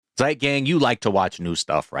Zeit Gang, you like to watch new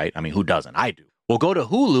stuff, right? I mean, who doesn't? I do. Well, go to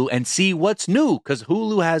Hulu and see what's new, because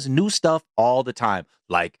Hulu has new stuff all the time,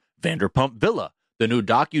 like Vanderpump Villa, the new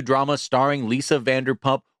docudrama starring Lisa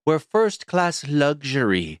Vanderpump, where first-class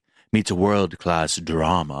luxury meets world-class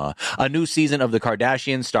drama. A new season of The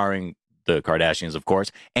Kardashians starring the Kardashians, of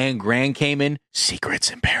course, and Grand Cayman,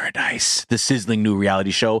 Secrets in Paradise, the sizzling new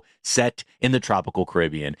reality show set in the tropical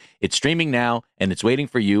Caribbean. It's streaming now, and it's waiting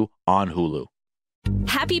for you on Hulu.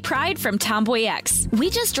 Happy Pride from Tomboy X.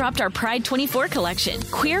 We just dropped our Pride 24 collection.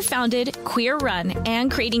 Queer founded, queer run,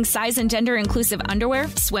 and creating size and gender inclusive underwear,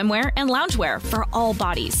 swimwear, and loungewear for all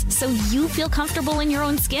bodies, so you feel comfortable in your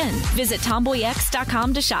own skin. Visit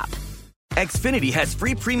tomboyx.com to shop. Xfinity has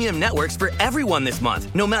free premium networks for everyone this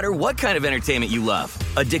month, no matter what kind of entertainment you love.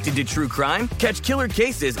 Addicted to true crime? Catch killer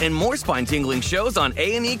cases and more spine-tingling shows on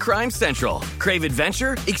A&E Crime Central. Crave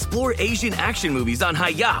adventure? Explore Asian action movies on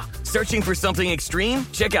Hi-Ya. Searching for something extreme?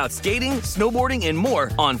 Check out skating, snowboarding, and more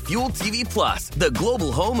on Fuel TV Plus, the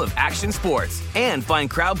global home of action sports. And find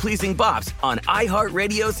crowd-pleasing bops on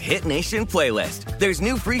iHeartRadio's Hit Nation playlist. There's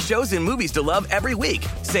new free shows and movies to love every week.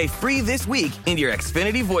 Say free this week in your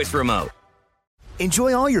Xfinity voice remote.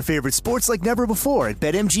 Enjoy all your favorite sports like never before at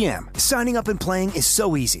BetMGM. Signing up and playing is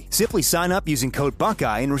so easy. Simply sign up using code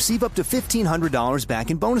Buckeye and receive up to $1,500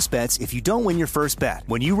 back in bonus bets if you don't win your first bet.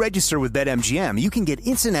 When you register with BetMGM, you can get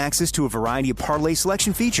instant access to a variety of parlay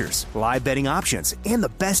selection features, live betting options, and the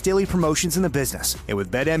best daily promotions in the business. And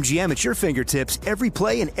with BetMGM at your fingertips, every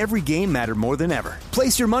play and every game matter more than ever.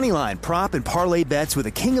 Place your moneyline, prop, and parlay bets with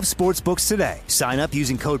the king of sportsbooks today. Sign up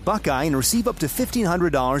using code Buckeye and receive up to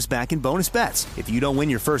 $1,500 back in bonus bets if you don't win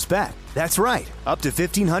your first bet. That's right, up to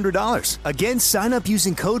 $1,500. Again, sign up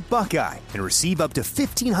using code Buckeye and receive up to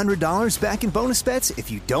 $1,500 back in bonus bets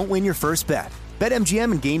if you don't win your first bet.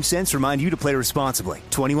 BetMGM and GameSense remind you to play responsibly.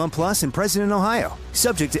 21 plus and present in Ohio.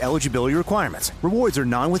 Subject to eligibility requirements. Rewards are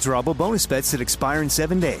non-withdrawable bonus bets that expire in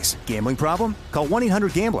 7 days. Gambling problem? Call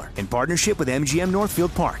 1-800-GAMBLER in partnership with MGM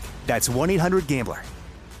Northfield Park. That's 1-800-GAMBLER.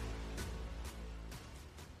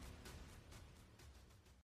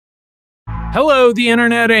 Hello, the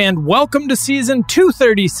internet, and welcome to season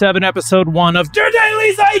 237, episode 1 of Your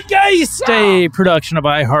Daily Zeitgeist, a production of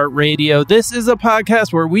iHeartRadio. This is a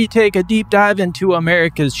podcast where we take a deep dive into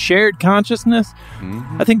America's shared consciousness.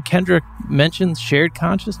 I think Kendrick mentions shared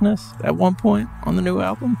consciousness at one point on the new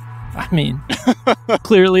album. I mean,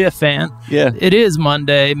 clearly a fan. Yeah. It is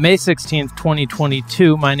Monday, May 16th,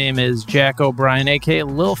 2022. My name is Jack O'Brien, a.k.a.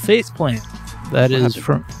 Lil Faceplant. That is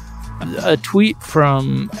from a tweet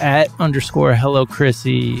from @_Hello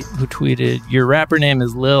Chrissy, who tweeted, "Your rapper name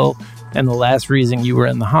is Lil, and the last reason you were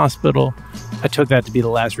in the hospital." I took that to be the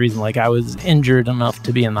last reason, like I was injured enough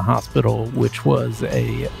to be in the hospital, which was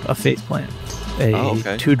a faceplant.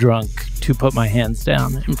 Too drunk to put my hands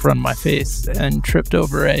down in front of my face and tripped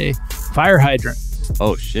over a fire hydrant.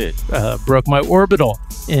 Oh, shit. Broke my orbital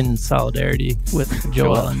in solidarity with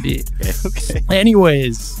Joel Embiid. Okay.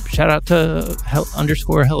 Anyways, shout out to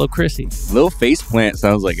 _Hello Chrissy. Lil Faceplant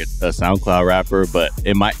sounds like a SoundCloud rapper, but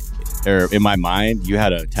in my mind, you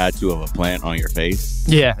had a tattoo of a plant on your face.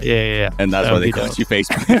 Yeah. And that's why they called you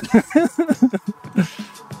Faceplant.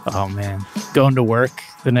 Oh, man. Going to work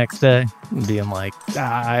the next day and being like,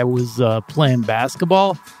 I was playing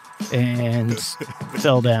basketball and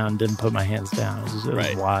fell down, didn't put my hands down. It was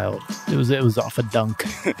wild. It was off a dunk.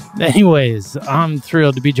 Anyways, I'm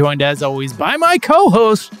thrilled to be joined, as always, by my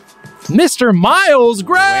co-host, Mr. Miles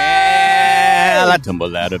Gray. Well, I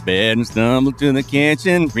tumbled out of bed and stumbled to the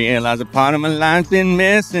kitchen. Realized a part of my life's been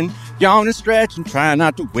missing. Yawn and stretch and try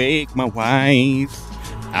not to wake my wife.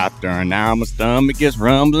 After an hour, my stomach is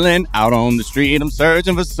rumbling. Out on the street, I'm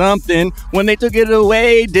searching for something. When they took it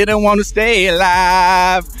away, didn't want to stay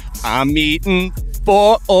alive. I'm eating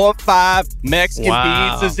 4 or 5 Mexican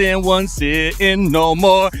pizzas in one sitting. No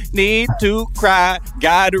more need to cry.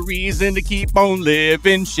 Got a reason to keep on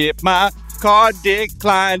living. Ship my card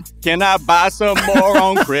declined. Can I buy some more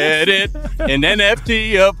on credit? An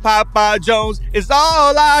NFT of Popeye Jones is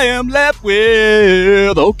all I am left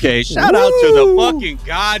with. Okay, shout out to the fucking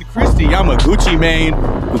God, Christy Yamaguchi Mane,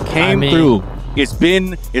 who came through. It's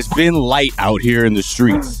been light out here in the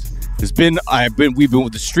streets. The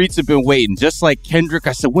streets have been waiting. Just like Kendrick,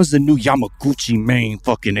 I said, when's the new Yamaguchi Mane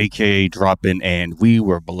fucking AKA dropping? And we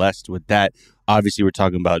were blessed with that. Obviously, we're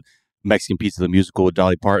talking about Mexican Pizza, the musical with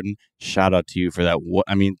Dolly Parton. Shout out to you for that.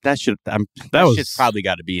 That shit's probably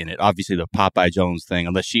got to be in it. Obviously, the Popeye Jones thing,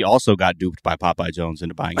 unless she also got duped by Popeye Jones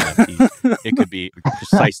into buying NFTs. It could be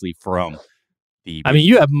precisely from I mean,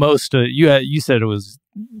 you have most of you said it was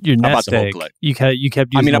your nest egg. You kept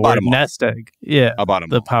using the word nest egg. Yeah, I bought them.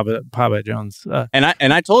 The Popeye Jones. And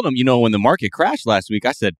I told him, when the market crashed last week,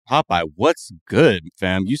 I said, Popeye, what's good,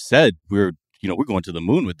 fam? You said we're going to the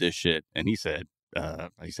moon with this shit, and he said,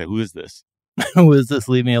 who is this? Who is this?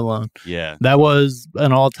 Leave me alone. Yeah, that was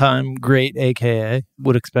an all-time great AKA.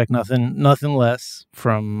 Would expect nothing less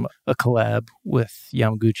from a collab with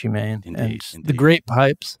Yamaguchi Mane and the great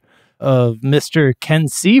pipes of Mr. Ken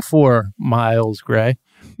C for Miles Gray.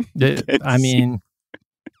 I mean,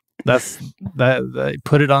 that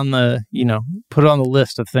put it on the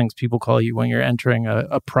list of things people call you when you're entering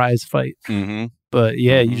a prize fight. Mm-hmm. But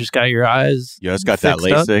yeah, you just got your eyes. You just got that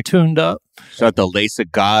LASIK tuned up. Shout out the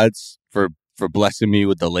LASIK gods for blessing me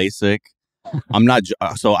with the LASIK. I'm not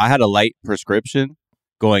so I had a light prescription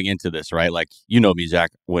going into this, right? Like, you know me,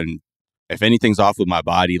 Jack, if anything's off with my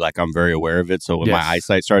body, like, I'm very aware of it. So when my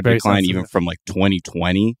eyesight started to decline, even from like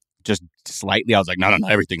 2020, just slightly, I was like, no,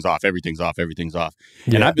 everything's off. Yeah.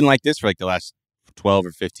 And I've been like this for like the last 12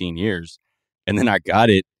 or 15 years. And then I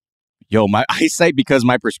got it. My eyesight, because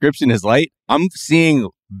my prescription is light, I'm seeing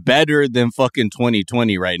better than fucking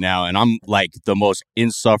 2020 right now. And I'm like the most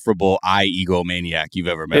insufferable eye egomaniac you've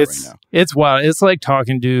ever met right now. It's wild. It's like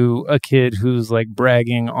talking to a kid who's like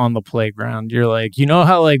bragging on the playground. You're like,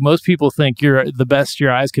 how like most people think you're the best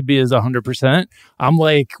your eyes could be is 100%. I'm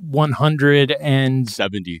like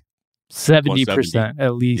 170%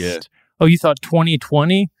 at least. Yeah. Oh, you thought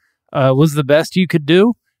 2020 was the best you could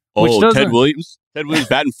do? Oh, Ted Williams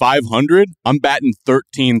batting 500. I'm batting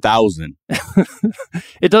 13,000.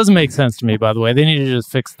 It doesn't make sense to me, by the way. They need to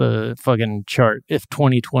just fix the fucking chart if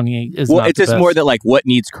 2020 is not it's the just best. more that like what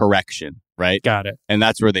needs correction, right? Got it. And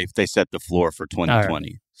that's where they set the floor for 2020.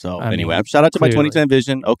 Right. So anyway, shout out to clearly. My 2010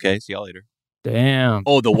 vision. Okay, see y'all later. Damn.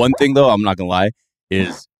 Oh, the one thing though, I'm not gonna lie,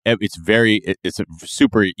 is it's a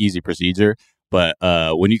super easy procedure. But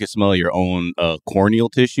when you can smell your own corneal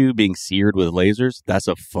tissue being seared with lasers, that's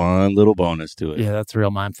a fun little bonus to it. Yeah, that's a real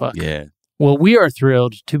mindfuck. Yeah. Well, we are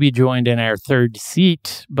thrilled to be joined in our third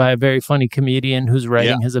seat by a very funny comedian whose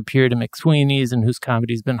writing has appeared in McSweeney's and whose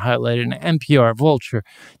comedy has been highlighted in NPR, Vulture,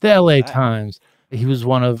 the LA Times. He was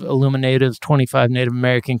one of Illuminative's 25 Native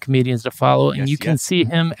American comedians to follow, and you can see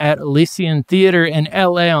him at Elysian Theater in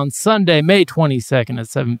LA on Sunday, May 22nd at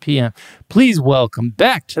 7 p.m. Please welcome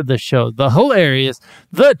back to the show the hilarious,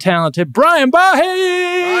 the talented Brian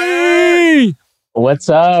Bahe! What's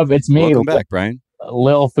up? It's me. Welcome back, Brian.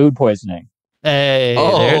 Lil Food Poisoning. Hey,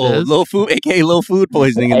 there it is. Lil Food, a.k.a. Lil Food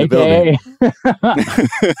Poisoning in the building.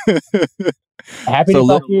 Happy to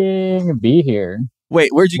fucking be here.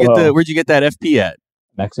 Wait, where'd you get that FP at?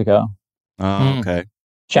 Mexico. Oh, okay.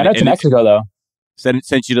 Shout out to Mexico, though.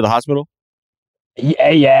 Sent you to the hospital?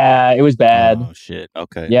 Yeah, it was bad. Oh, shit.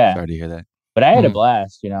 Okay. Yeah. Sorry to hear that. But I had a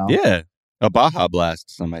blast, Yeah. A Baja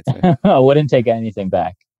blast, some might say. I wouldn't take anything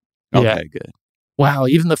back. Okay, good. Wow,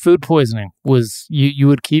 even the food poisoning was, you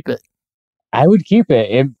would keep it. I would keep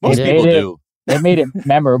it. Most people do. It made it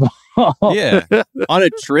memorable. Yeah. On a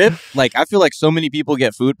trip, like, I feel like so many people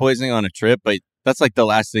get food poisoning on a trip, but that's like the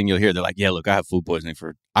last thing you'll hear. They're like, yeah, look, I have food poisoning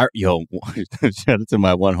shout out to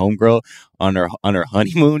my one homegirl on her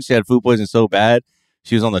honeymoon. She had food poisoning so bad.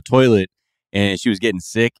 She was on the toilet and she was getting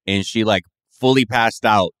sick and she like fully passed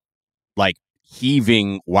out, like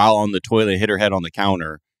heaving while on the toilet, hit her head on the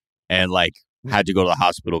counter and like had to go to the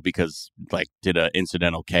hospital because like did an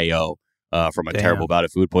incidental KO from a terrible bout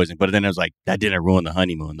of food poisoning. But then I was like, that didn't ruin the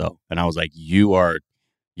honeymoon though. And I was like, you were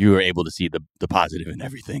able to see the positive in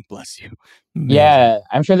everything. Bless you. Yeah,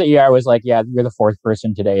 I'm sure the ER was like, yeah, you're the fourth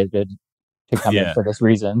person today to come in for this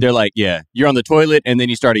reason. They're like, yeah, you're on the toilet and then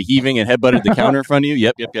you started heaving and headbutted the counter in front of you.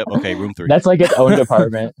 Yep. Okay, room 3. That's like its own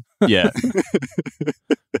department. Yeah.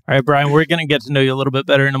 All right, Brian, we're going to get to know you a little bit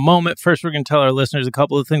better in a moment. First, we're going to tell our listeners a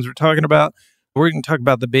couple of things we're talking about. We're going to talk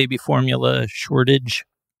about the baby formula shortage,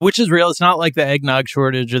 which is real. It's not like the eggnog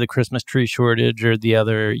shortage or the Christmas tree shortage or the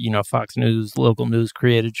other, Fox News, local news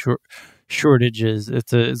created shortages.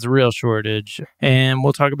 It's a real shortage. And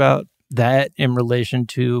we'll talk about that in relation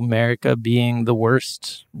to America being the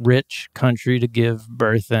worst rich country to give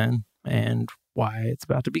birth in and why it's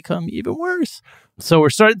about to become even worse. So we're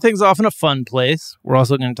starting things off in a fun place. We're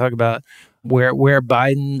also going to talk about where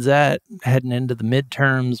Biden's at heading into the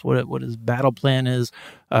midterms, what his battle plan is.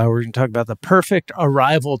 We're going to talk about the perfect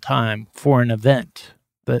arrival time for an event.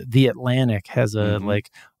 The Atlantic has a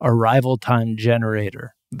arrival time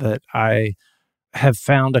generator that I have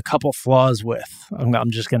found a couple flaws with.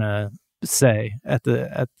 I'm just going to say at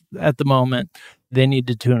the moment they need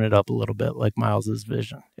to tune it up a little bit, like Miles's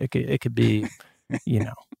vision. It could be,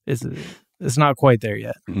 It's not quite there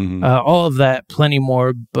yet. Mm-hmm. All of that, plenty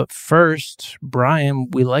more. But first, Brian,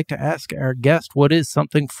 we like to ask our guest, what is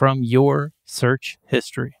something from your search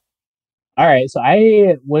history? All right, so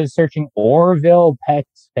I was searching Orville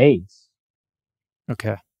Peck's face.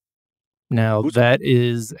 Okay. Now,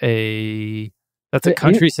 that's a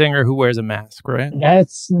country singer who wears a mask, right?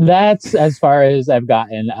 That's as far as I've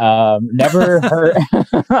gotten. Never heard.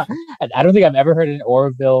 I don't think I've ever heard an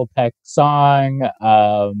Orville Peck song.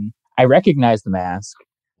 I recognize the mask.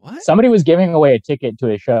 What? Somebody was giving away a ticket to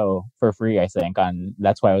a show for free, I think.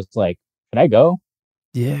 That's why I was like, "Can I go?"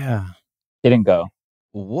 Yeah. Didn't go.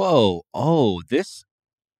 Whoa! Oh, this.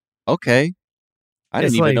 Okay, I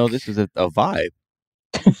didn't even know this was a vibe.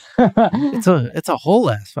 It's a whole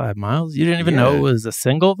ass vibe, Miles. You didn't even know it was a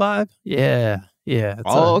single vibe? Yeah. It's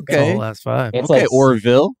a whole ass vibe. It's okay, like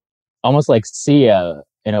Orville. Almost like Sia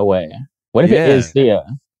in a way. What if it is Sia?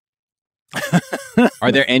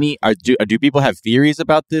 Are there any? Do people have theories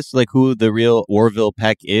about this? Like who the real Orville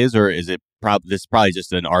Peck is, or is it probably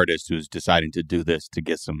just an artist who's deciding to do this to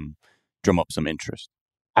drum up some interest?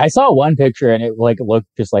 I saw one picture and it looked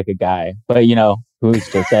just like a guy, but who's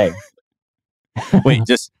to say? Wait,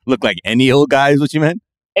 just look like any old guy is what you meant?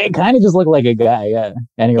 It kind of just looked like a guy, yeah.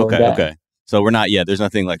 Any old guy. Okay. So we're not, there's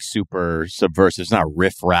nothing like super subversive. It's not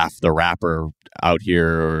Riff Raff the rapper out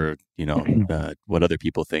here or, what other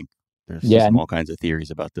people think. There's all kinds of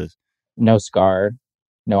theories about this. No scar,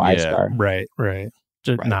 no eye scar. Right.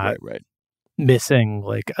 Just right. Missing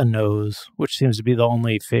like a nose, which seems to be the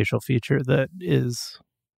only facial feature that is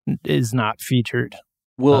not featured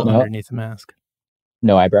underneath the mask.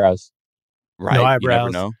 No eyebrows. Right. No eyebrows.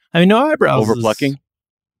 You never know. I mean, no eyebrows. Overplucking.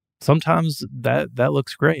 Sometimes that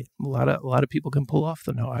looks great. A lot of people can pull off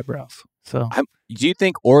the no eyebrows. So, do you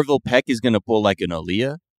think Orville Peck is going to pull like an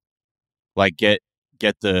Aaliyah? Like get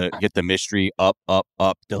the mystery up.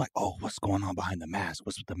 They're like, oh, what's going on behind the mask?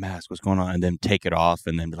 What's with the mask? What's going on? And then take it off,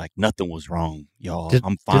 and then be like, nothing was wrong, y'all.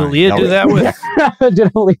 I'm fine. Did Aaliyah do that with?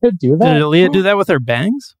 Did Aaliyah do that? Did Aaliyah do that with her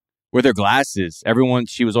bangs? With her glasses.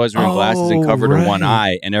 She was always wearing glasses and covered her one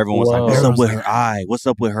eye. And everyone was like, what's up with her eye? What's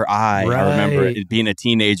up with her eye? Right. I remember being a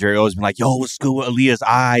teenager, it always been like, yo, what's good with Aaliyah's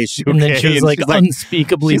eye? Is she okay? And then she was like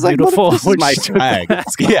unspeakably beautiful. This is my swag.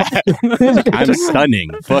 Yeah. I'm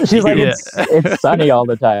stunning. Fuck She's you. like, it's sunny all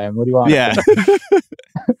the time. What do you want? Yeah.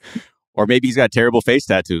 Or maybe he's got terrible face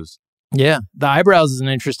tattoos. Yeah, the eyebrows is an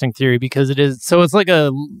interesting theory because it's like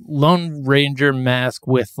a Lone Ranger mask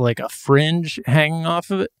with like a fringe hanging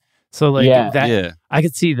off of it. So I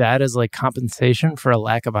could see that as like compensation for a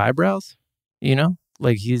lack of eyebrows,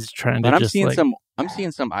 like he's trying to. But I'm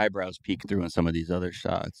seeing some eyebrows peek through in some of these other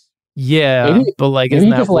shots. Yeah, but like,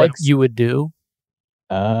 isn't that what you would do?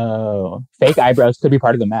 Oh, fake eyebrows could be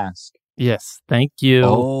part of the mask. Yes, thank you.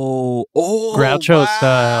 Oh, Groucho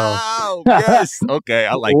style. Yes. Okay,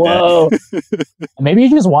 I like that. Maybe he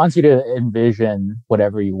just wants you to envision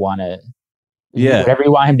whatever you want to. Yeah, whatever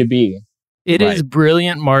you want him to be. It is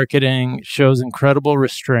brilliant marketing, shows incredible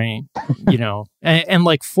restraint, and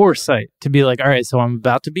like foresight to be like, all right, so I'm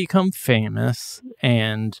about to become famous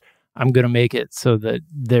and I'm going to make it so that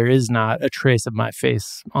there is not a trace of my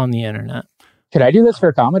face on the internet. Could I do this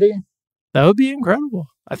for comedy? That would be incredible.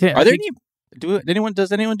 Does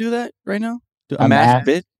anyone do that right now? A mask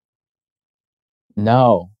bit?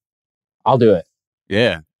 No. I'll do it.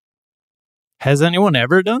 Yeah. Has anyone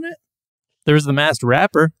ever done it? There's the masked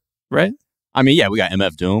rapper, right? I mean, yeah, we got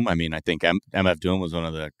MF Doom. I mean, I think MF Doom was one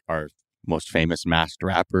of our most famous masked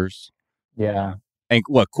rappers. Yeah. And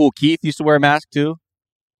Cool Keith used to wear a mask too?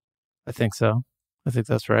 I think so. I think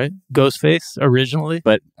that's right. Ghostface originally.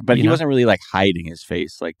 But he wasn't really like hiding his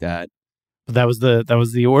face like that. But that was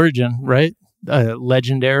the origin, right?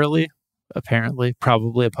 Legendarily, apparently,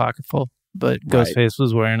 probably apocryphal. But Ghostface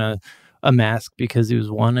was wearing a mask because he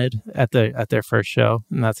was wanted at their first show,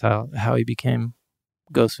 and that's how he became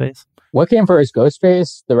Ghostface. What came first,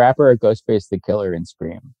 Ghostface, the rapper, or Ghostface the Killer in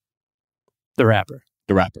Scream? The rapper.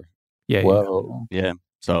 Yeah. Whoa. Yeah.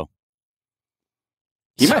 So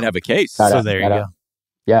he might have a case. So there you go.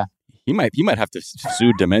 Yeah. He might have to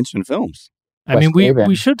sue Dimension Films. I mean,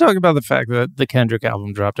 we should talk about the fact that the Kendrick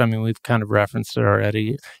album dropped. I mean, we've kind of referenced it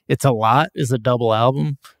already. It's a double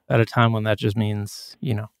album at a time when that just means,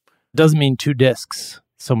 doesn't mean 2 discs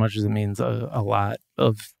so much as it means a lot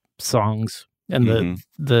of songs. And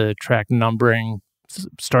the track numbering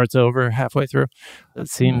starts over halfway through. It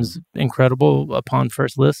seems incredible upon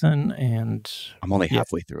first listen, and I'm only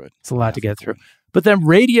halfway through it. It's a lot to get through. But then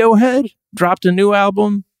Radiohead dropped a new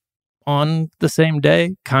album on the same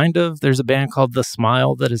day, kind of. There's a band called The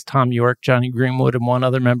Smile that is Tom York, Johnny Greenwood, and one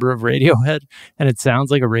other member of Radiohead, and it sounds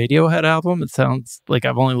like a Radiohead album. It sounds like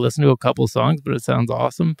I've only listened to a couple songs, but it sounds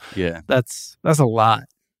awesome. Yeah. That's a lot.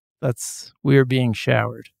 We're being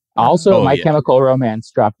showered. Also, My Chemical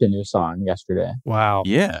Romance dropped a new song yesterday. Wow.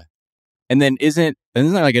 Yeah. And then isn't there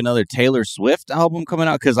like another Taylor Swift album coming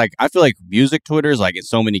out? Because like I feel like music Twitter is like in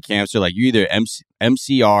so many camps. They're like you either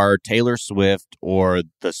MCR, Taylor Swift, or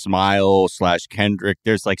The Smile / Kendrick.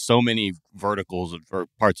 There's like so many verticals or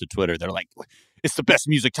parts of Twitter that are like, it's the best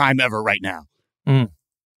music time ever right now.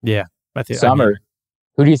 Yeah. Summer.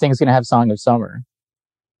 Who do you think is going to have Song of Summer?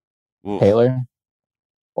 Ooh. Taylor?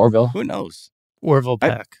 Orville? Who knows? Orville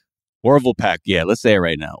Peck. Orville Peck. Yeah, let's say it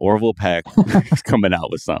right now. Orville Peck is coming out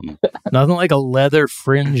with something. Nothing like a leather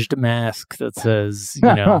fringed mask that says,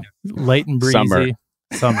 light and breezy.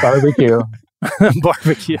 Summer. Barbecue.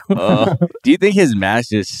 Barbecue. Do you think his mask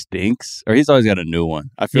just stinks? Or he's always got a new one?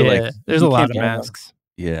 I feel like there's a lot of masks.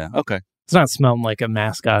 Yeah, okay. It's not smelling like a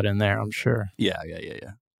mascot in there, I'm sure. Yeah.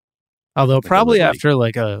 Although like probably after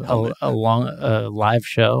like a long live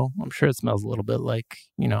show, I'm sure it smells a little bit like,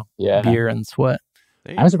 beer and sweat.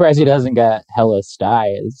 I'm surprised he doesn't get hella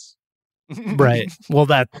styes. Right. Well,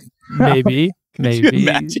 that maybe he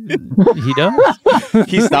does.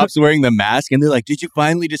 He stops wearing the mask and they're like, did you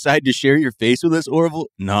finally decide to share your face with us, Orville?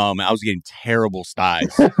 No, man, I was getting terrible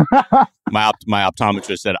styes. My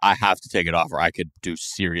optometrist said I have to take it off or I could do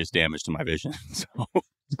serious damage to my vision. So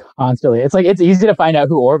constantly. It's like it's easy to find out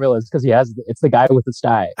who Orville is because it's the guy with the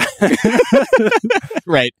sty.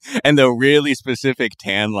 Right. And the really specific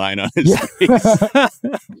tan line on his face.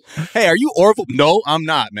 Hey, are you Orville? No, I'm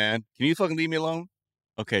not, man. Can you fucking leave me alone?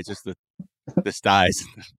 Okay, just the styes.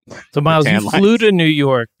 So Miles, you flew to New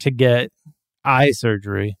York to get eye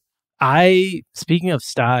surgery. Speaking of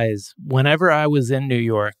styes, whenever I was in New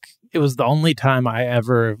York, it was the only time I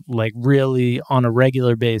ever like really on a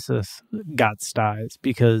regular basis got styes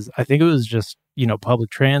because I think it was just, public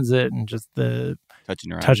transit and just the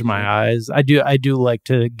touching my eyes. I do like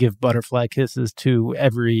to give butterfly kisses to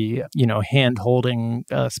every, hand holding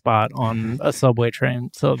spot on a subway train.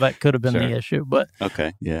 So that could have been the issue, but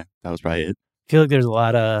okay. Yeah, that was probably it. I feel like there's a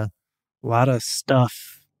lot of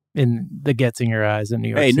stuff that gets in your eyes in New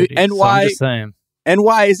York City. And so why? I'm just saying. And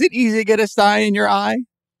why is it easy to get a sty in your eye?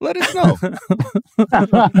 Let us know.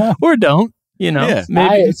 Or don't,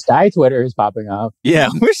 maybe. Sty Twitter is popping up. Yeah,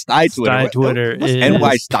 we're Sty Twitter. Sty Twitter what's is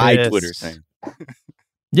NY Sty pissed. Twitter saying?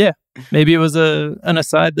 Yeah, maybe it was an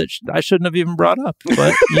aside that I shouldn't have even brought up,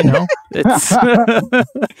 but it's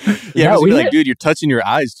yeah. No, like, dude, you're touching your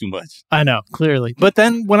eyes too much. I know, clearly. But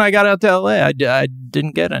then when I got out to LA, I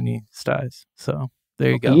didn't get any styes. So there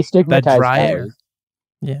you go. That dry air.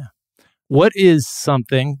 Yeah. What is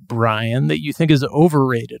something, Brian, that you think is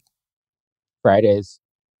overrated? Fridays.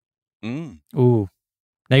 Ooh.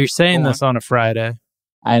 Now you're saying this on a Friday.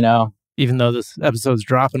 I know. Even though this episode's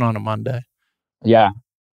dropping on a Monday. Yeah.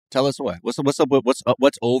 Tell us what. What's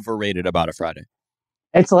overrated about a Friday?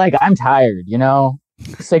 It's like I'm tired,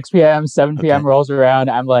 6 p.m., 7 p.m. rolls around.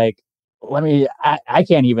 I'm like, I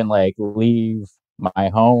can't even like leave my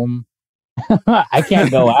home. I can't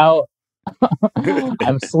go out.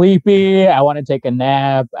 I'm sleepy. I want to take a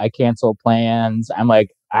nap. I cancel plans.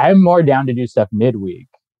 I'm more down to do stuff midweek.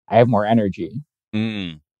 I have more energy.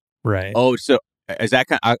 Right. Oh, so is that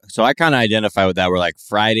so I kind of identify with that where like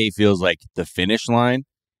Friday feels like the finish line.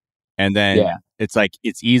 And then it's like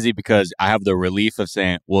it's easy because I have the relief of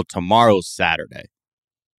saying, well, tomorrow's Saturday.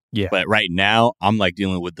 Yeah. But right now I'm like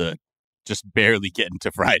dealing with the just barely getting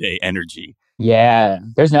to Friday energy. Yeah.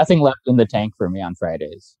 There's nothing left in the tank for me on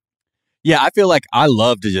Fridays. Yeah, I feel like I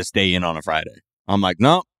love to just stay in on a Friday. I'm like,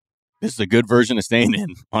 no, this is a good version of staying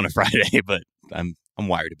in on a Friday, but I'm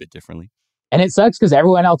wired a bit differently. And it sucks because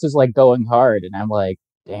everyone else is like going hard, and I'm like,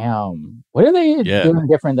 damn, what are they doing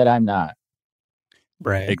different that I'm not?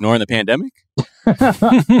 Right, ignoring the pandemic.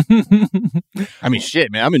 I mean,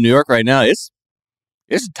 shit, man. I'm in New York right now. It's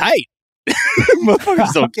tight.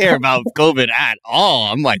 Motherfuckers don't care about COVID at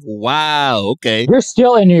all. I'm like, wow, okay. You're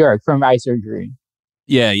still in New York from eye surgery.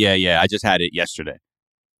 Yeah. I just had it yesterday.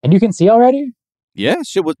 And you can see already? Yeah,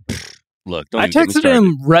 shit was... Look, I texted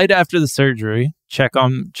him right after the surgery, check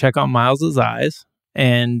on Miles's eyes,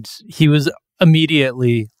 and he was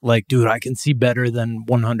immediately like, dude, I can see better than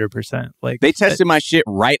 100%. Like, they tested my shit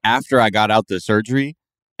right after I got out the surgery,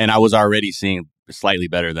 and I was already seeing slightly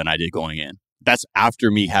better than I did going in. That's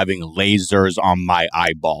after me having lasers on my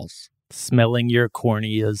eyeballs. Smelling your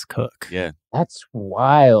corneas cook. Yeah. That's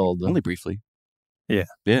wild. Only briefly.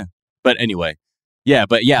 Yeah. But anyway. Yeah,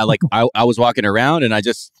 like I was walking around and I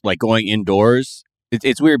just like going indoors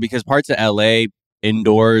It's weird because parts of LA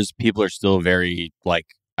indoors, people are still very like,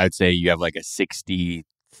 I'd say you have like a 60,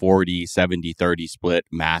 40, 70, 30 split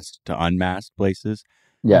masked to unmasked places.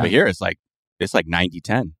 Yeah. But here it's like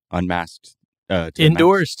 90-10 unmasked. To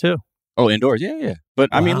Indoors too. Oh, indoors. Yeah. But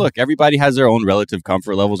I mean, Wow. look, everybody has their own relative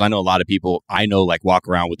comfort levels. I know a lot of people like walk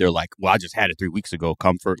around with their like, well, I just had it 3 weeks ago.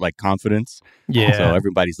 Comfort, like confidence. Yeah. So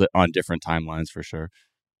everybody's on different timelines for sure.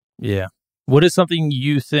 Yeah. What is something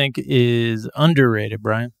you think is underrated,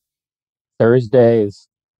 Brian? Thursdays.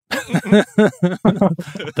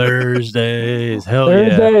 Thursdays. Hell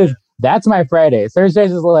Thursdays. yeah. That's my Friday.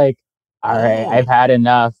 Thursdays is like, all right, I've had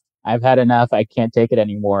enough. I can't take it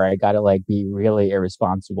anymore. I gotta like be really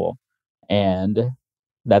irresponsible. And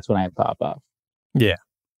that's when I pop off. Yeah.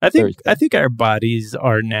 I think our bodies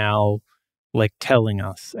are now like telling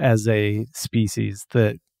us as a species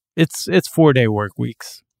that it's 4-day work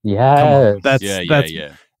weeks. Yeah.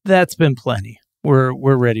 That's been plenty.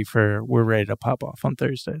 We're ready to pop off on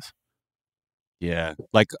Thursdays. Yeah.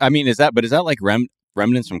 Like, I mean, is that like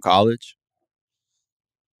remnants from college?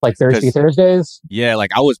 Like Thursdays? Yeah,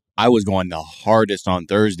 like I was going the hardest on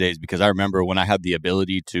Thursdays because I remember when I had the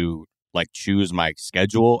ability to like choose my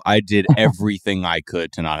schedule, I did everything I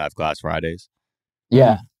could to not have class Fridays.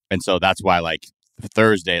 Yeah. And so that's why like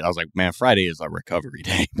Thursday, I was like, man, Friday is a recovery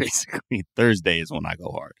day, basically. Thursday is when I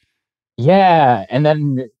go hard. Yeah. And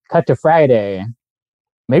then cut to Friday.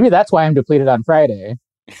 Maybe that's why I'm depleted on Friday.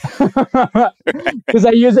 Because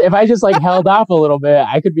if I just like held off a little bit,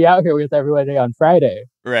 I could be out here with everybody on Friday.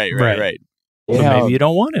 Right. Maybe you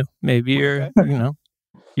don't want to. Maybe you're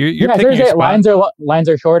you're picking Thursday, your spot. lines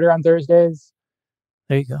are shorter on Thursdays.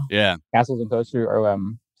 There you go. Yeah. Castles and Coaster or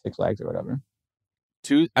Six Flags or whatever.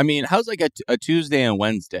 I mean, how's like a Tuesday and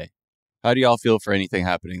Wednesday? How do y'all feel for anything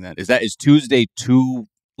happening then? Is Tuesday too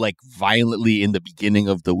like violently in the beginning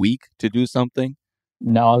of the week to do something?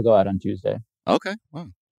 No, I'll go out on Tuesday. Okay. Wow.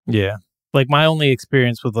 Yeah. Like my only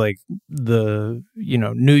experience with like the,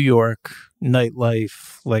 New York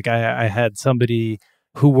nightlife, like I had somebody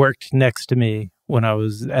who worked next to me when I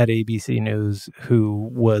was at ABC News who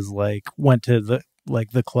was like, went to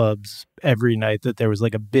the clubs every night that there was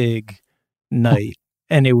like a big night.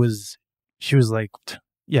 And she was like,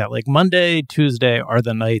 yeah, like Monday, Tuesday are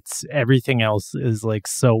the nights. Everything else is like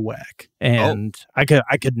so whack. And I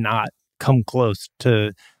could not come close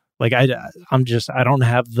to like, I don't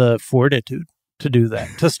have the fortitude to do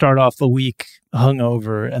that, to start off the week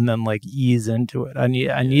hungover and then like ease into it. I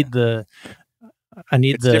need the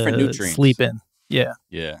different nutrients. Sleep in. Yeah.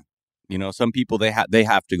 Yeah. Some people, they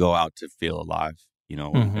have to go out to feel alive, at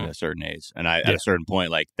a certain age. And at a certain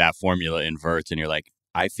point, like that formula inverts and you're like,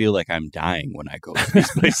 I feel like I'm dying when I go to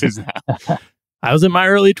these places now. I was in my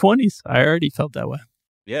early 20s. I already felt that way.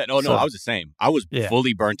 Yeah. No, I was the same. I was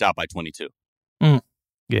fully burnt out by 22.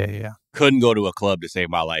 Yeah. Couldn't go to a club to save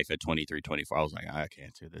my life at 23, 24. I was like, I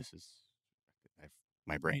can't do this.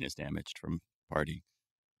 My brain is damaged from partying.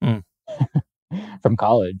 From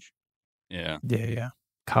college. Yeah.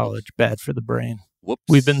 College, bad for the brain. Whoops.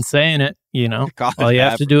 We've been saying it, All you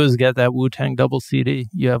have to do is get that Wu-Tang double CD.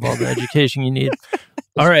 You have all the education you need.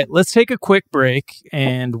 All right, let's take a quick break,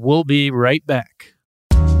 and we'll be right back.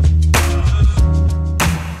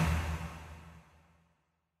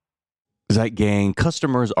 Zeit Gang,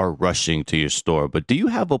 customers are rushing to your store, but do you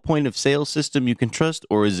have a point of sale system you can trust,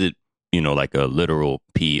 or is it, like a literal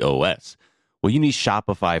POS? Well, you need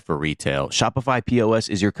Shopify for retail. Shopify POS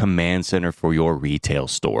is your command center for your retail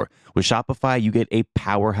store. With Shopify, you get a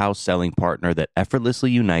powerhouse selling partner that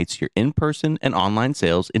effortlessly unites your in-person and online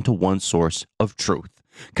sales into one source of truth.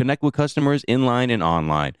 Connect with customers inline and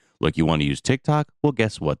online. Look, you want to use TikTok? Well,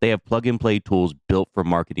 guess what? They have plug-and-play tools built for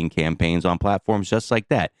marketing campaigns on platforms just like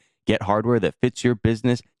that. Get hardware that fits your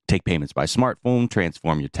business, take payments by smartphone,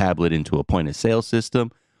 transform your tablet into a point-of-sale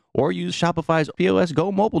system, or use Shopify's POS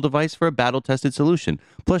Go mobile device for a battle-tested solution.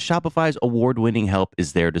 Plus, Shopify's award-winning help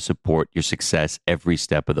is there to support your success every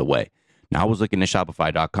step of the way. Now, I was looking at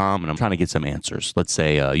Shopify.com, and I'm trying to get some answers. Let's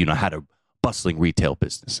say, I had a bustling retail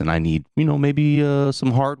business, and I need, maybe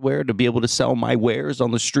some hardware to be able to sell my wares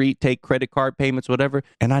on the street, take credit card payments, whatever.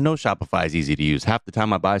 And I know Shopify is easy to use. Half the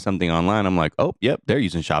time I buy something online, I'm like, oh, yep, they're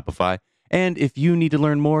using Shopify. And if you need to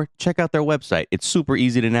learn more, check out their website. It's super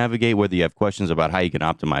easy to navigate, whether you have questions about how you can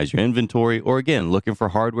optimize your inventory or, again, looking for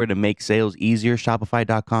hardware to make sales easier.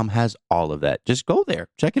 Shopify.com has all of that. Just go there.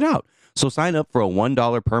 Check it out. So sign up for a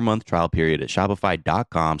 $1 per month trial period at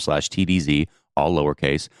shopify.com/TDZ, all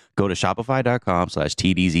lowercase. Go to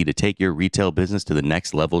shopify.com/TDZ to take your retail business to the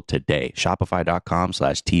next level today.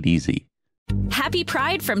 Shopify.com/TDZ. Happy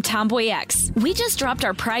Pride from Tomboy X. We just dropped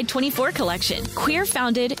our Pride 24 collection. Queer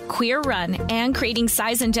founded, queer run, and creating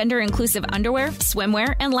size and gender inclusive underwear,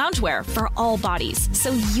 swimwear, and loungewear for all bodies,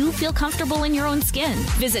 so you feel comfortable in your own skin.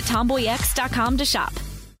 Visit tomboyx.com to shop.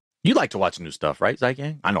 You like to watch new stuff, right,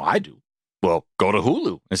 Zygang? I know I do. Well, go to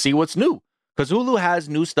Hulu and see what's new. Because Hulu has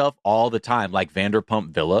new stuff all the time, like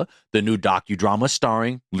Vanderpump Villa, the new docudrama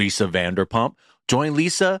starring Lisa Vanderpump. Join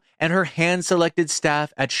Lisa and her hand-selected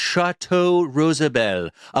staff at Chateau Rosabelle,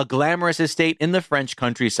 a glamorous estate in the French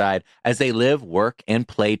countryside, as they live, work, and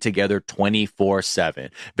play together 24/7.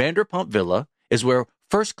 Vanderpump Villa is where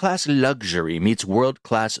first-class luxury meets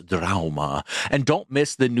world-class drama. And don't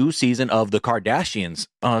miss the new season of The Kardashians,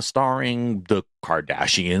 starring the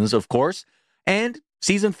Kardashians, of course. And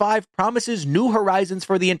Season 5 promises new horizons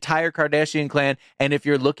for the entire Kardashian clan, and if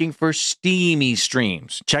you're looking for steamy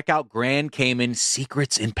streams, check out Grand Cayman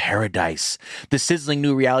Secrets in Paradise, the sizzling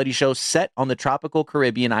new reality show set on the tropical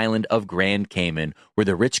Caribbean island of Grand Cayman, where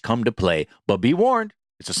the rich come to play. But be warned,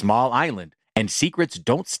 it's a small island, and secrets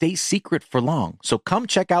don't stay secret for long. So come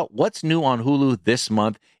check out what's new on Hulu this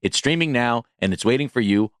month. It's streaming now, and it's waiting for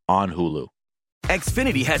you on Hulu.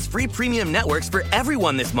 Xfinity has free premium networks for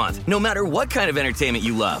everyone this month, no matter what kind of entertainment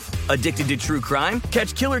you love. Addicted to true crime?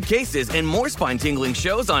 Catch killer cases and more spine-tingling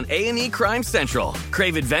shows on A&E Crime Central.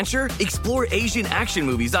 Crave adventure? Explore Asian action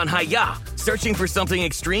movies on Hi-Ya. Searching for something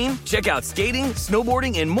extreme? Check out skating,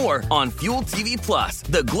 snowboarding, and more on Fuel TV Plus,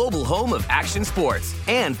 the global home of action sports.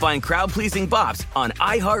 And find crowd-pleasing bops on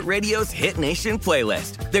iHeartRadio's Hit Nation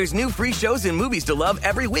playlist. There's new free shows and movies to love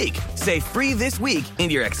every week. Say free this week in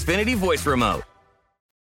your Xfinity voice remote.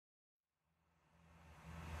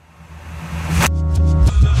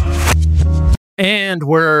 And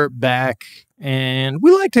we're back, and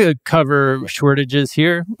we like to cover shortages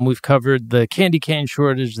here. We've covered the candy cane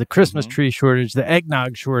shortage, the Christmas tree shortage, the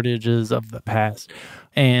eggnog shortages of the past,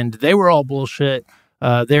 and they were all bullshit.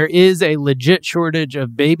 There is a legit shortage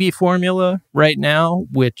of baby formula right now,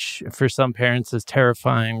 which for some parents is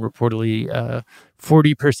terrifying. Reportedly,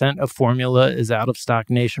 40% of formula is out of stock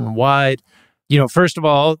nationwide. You know, first of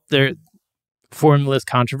all, formula is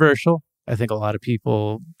controversial. I think a lot of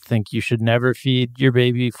people think you should never feed your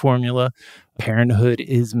baby formula. Parenthood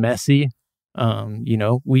is messy.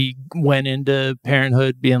 We went into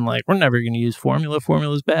parenthood being like, we're never going to use formula.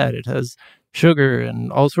 Formula is bad. It has sugar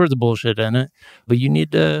and all sorts of bullshit in it. But you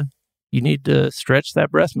need to stretch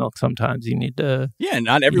that breast milk sometimes. You need to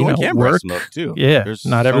not everyone can breast milk too. Yeah, there's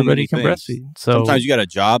not everybody can breastfeed. So sometimes you got a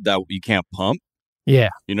job that you can't pump. Yeah.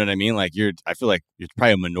 You know what I mean? Like I feel like it's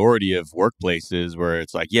probably a minority of workplaces where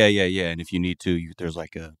it's like, yeah. And if you need to, there's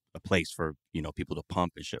like a place for, people to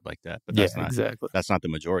pump and shit like that. But that's that's not the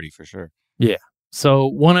majority for sure. Yeah.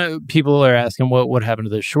 So people are asking what happened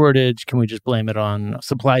to the shortage? Can we just blame it on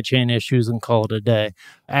supply chain issues and call it a day?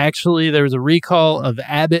 Actually, there was a recall of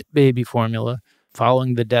Abbott baby formula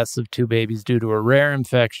following the deaths of 2 babies due to a rare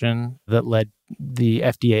infection that led the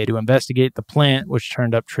FDA to investigate the plant, which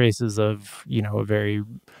turned up traces of, a very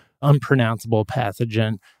unpronounceable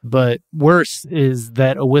pathogen. But worse is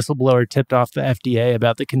that a whistleblower tipped off the FDA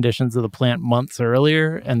about the conditions of the plant months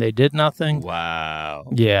earlier, and they did nothing. Wow.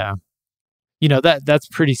 Yeah. That's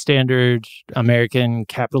pretty standard American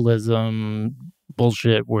capitalism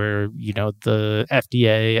bullshit where, the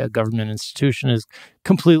FDA, a government institution, is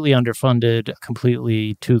completely underfunded,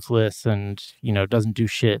 completely toothless, and, doesn't do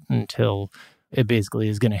shit until it basically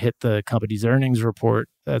is going to hit the company's earnings report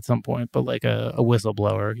at some point. But like a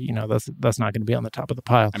whistleblower, that's not going to be on the top of the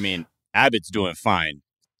pile. I mean, Abbott's doing fine.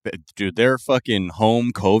 Dude, their fucking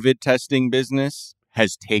home COVID testing business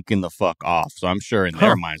has taken the fuck off. So I'm sure in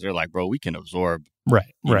their minds, they're like, bro, we can absorb,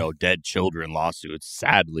 dead children lawsuits,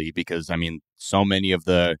 sadly, because, so many of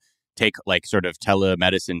the sort of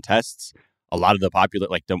telemedicine tests, a lot of the popular,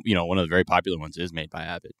 one of the very popular ones is made by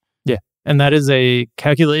Abbott. Yeah. And that is a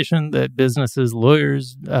calculation that businesses,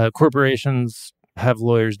 lawyers, corporations have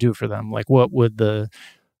lawyers do for them. Like, what would the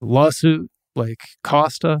lawsuit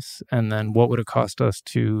cost us? And then what would it cost us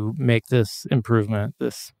to make this improvement,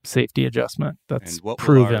 this safety adjustment that's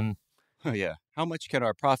proven? How much can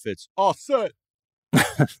our profits offset?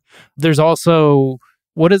 There's also,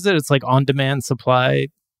 what is it? It's like on-demand supply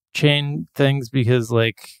chain things because of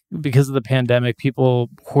the pandemic, people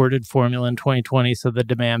hoarded formula in 2020, so the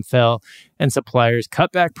demand fell and suppliers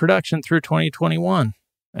cut back production through 2021.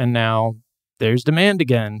 And now there's demand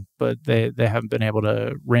again, but they haven't been able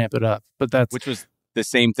to ramp it up. Which was the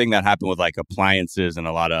same thing that happened with appliances and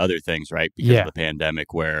a lot of other things, right? Because of the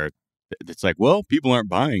pandemic, where it's like, well, people aren't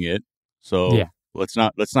buying it, so let's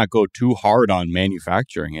not go too hard on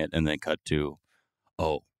manufacturing it, and then cut to,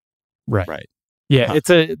 right. Yeah,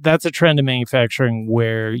 that's a trend in manufacturing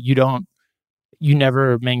where you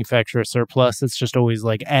never manufacture a surplus. It's just always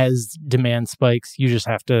like as demand spikes, you just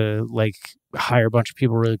have to like hire a bunch of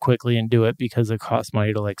people really quickly and do it because it costs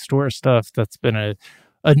money to like store stuff. That's been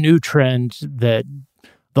a new trend that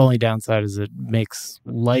the only downside is it makes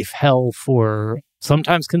life hell for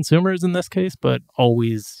sometimes consumers in this case, but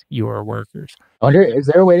always your workers. I wonder, is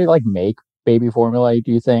there a way to like make baby formula,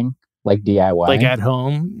 do you think? Like DIY? Like at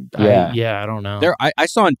home? Yeah. I don't know. I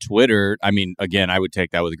saw on Twitter, I mean, again, I would take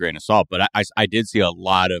that with a grain of salt, but I did see a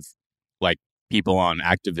lot of like people on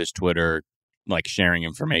activist Twitter like sharing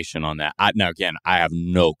information on that. Now, again, I have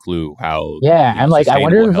no clue how. Yeah, I'm like, I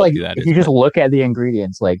wonder if like if you just but look at the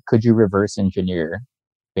ingredients, like could you reverse engineer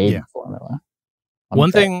baby formula?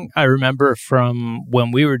 One thing I remember from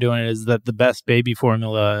when we were doing it is that the best baby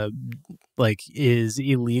formula like is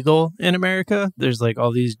illegal in America. There's like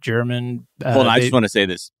all these German hold on, I just want to say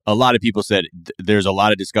this. A lot of people said there's a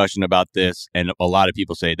lot of discussion about this, and a lot of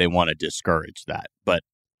people say they want to discourage that. But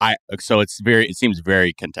it seems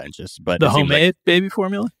very contentious. But the homemade baby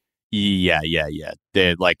formula? Yeah.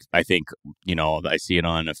 They like, I think, I see it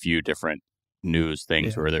on a few different news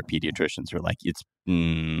things where their pediatricians are like, it's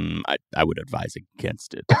I would advise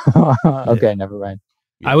against it. Okay, never mind.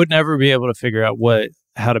 I would never be able to figure out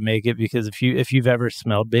how to make it, because if you've ever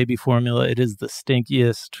smelled baby formula, it is the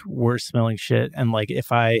stinkiest, worst smelling shit. And like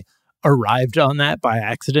if I arrived on that by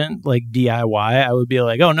accident, like DIY, I would be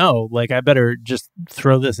like, oh no, like I better just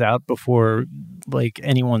throw this out before like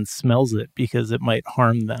anyone smells it, because it might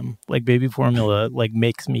harm them. Like baby formula like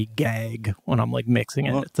makes me gag when I'm like mixing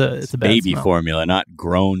it. Well, it's a bad baby smell. formula, not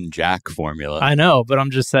grown Jack formula. I know, but I'm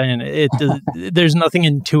just saying there's nothing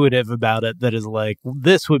intuitive about it that is like,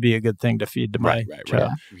 this would be a good thing to feed to my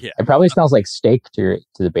child. Yeah. It probably smells like steak to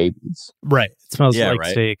the babies. Right. It smells like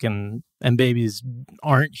steak, and babies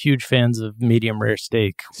aren't huge fans of medium rare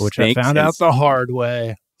steak, which I found out the hard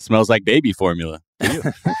way. Smells like baby formula.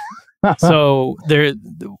 So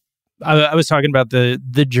I was talking about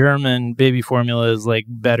the German baby formula is like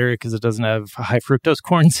better because it doesn't have high fructose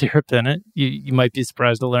corn syrup in it. You might be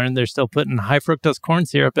surprised to learn they're still putting high fructose corn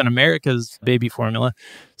syrup in America's baby formula.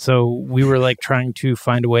 So we were like trying to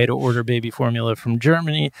find a way to order baby formula from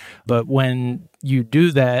Germany. But when you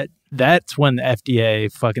do that, that's when the FDA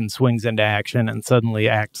fucking swings into action and suddenly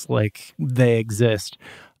acts like they exist.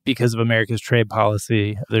 Because of America's trade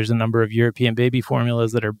policy, there's a number of European baby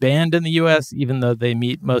formulas that are banned in the U.S., even though they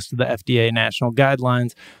meet most of the FDA national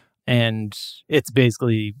guidelines. And it's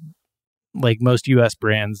basically like most U.S.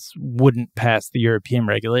 brands wouldn't pass the European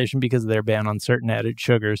regulation because of their ban on certain added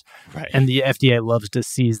sugars. Right. And the FDA loves to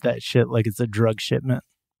seize that shit like it's a drug shipment.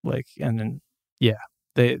 Like, and then,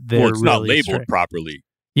 they're it's really not labeled strict. Properly.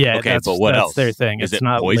 Yeah, okay, but what else? That's their thing. Is it's it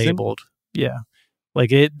not poison? labeled. Yeah.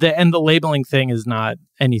 Like the labeling thing is not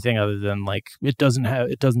anything other than like it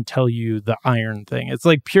doesn't tell you the iron thing. It's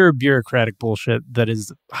like pure bureaucratic bullshit that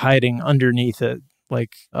is hiding underneath it,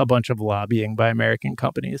 like a bunch of lobbying by American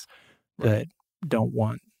companies that don't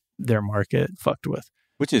want their market fucked with.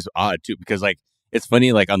 Which is odd too, because like it's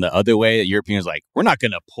funny, like on the other way, the Europeans like, we're not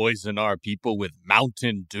gonna poison our people with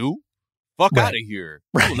Mountain Dew. Fuck out of here.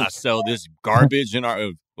 We will not sell this garbage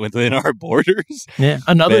within our borders. Yeah.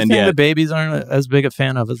 Another thing that babies aren't as big a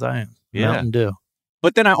fan of as I am. Mountain Dew.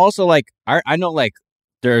 But then I also like, I know like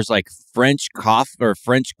there's like French cough or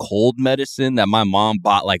French cold medicine that my mom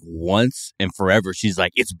bought like once and forever. She's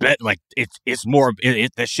like, it's better. Like it's more,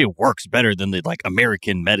 that shit works better than the like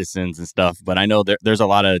American medicines and stuff. But I know there's a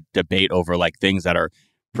lot of debate over like things that are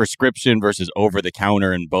prescription versus over the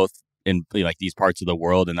counter in both in like these parts of the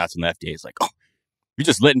world. And that's when the FDA is like, oh, you're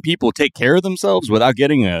just letting people take care of themselves without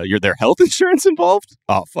getting their health insurance involved?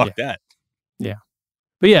 Oh, fuck that. Yeah.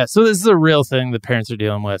 But yeah, so this is a real thing that parents are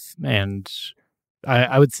dealing with. And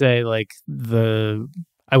I would say like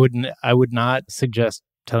I would not suggest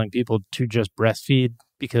telling people to just breastfeed,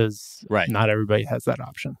 because not everybody has that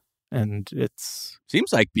option. And it's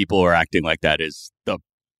seems like people are acting like that is the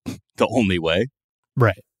only way.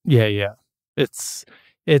 Right. Yeah.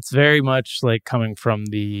 It's very much like coming from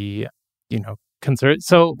the, concern.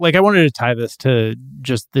 So like I wanted to tie this to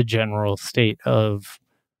just the general state of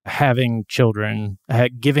having children,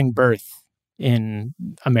 giving birth in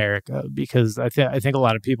America, because I think a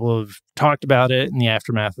lot of people have talked about it in the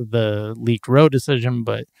aftermath of the leaked Roe decision,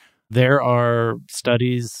 but there are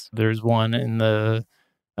studies. There's one in the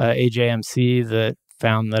AJMC that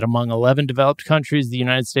found that among 11 developed countries, the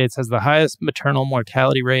United States has the highest maternal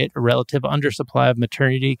mortality rate, a relative undersupply of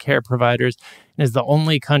maternity care providers, and is the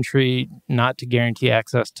only country not to guarantee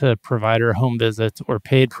access to provider home visits or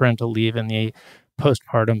paid parental leave in the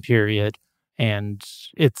postpartum period. And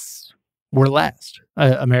it's we're last.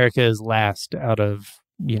 America is last out of,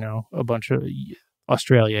 a bunch of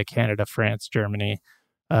Australia, Canada, France, Germany,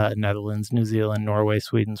 Netherlands, New Zealand, Norway,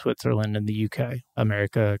 Sweden, Switzerland, and the UK.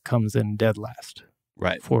 America comes in dead last.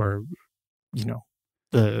 Right. For,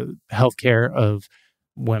 the healthcare of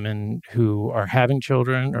women who are having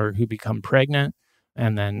children or who become pregnant,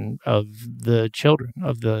 and then of the children,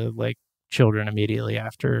 children immediately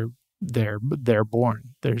after they're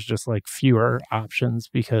born. There's just fewer options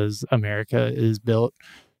because America is built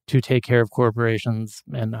to take care of corporations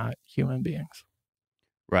and not human beings.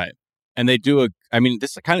 Right. And they do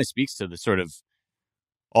this kind of speaks to the sort of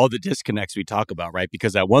all the disconnects we talk about, right?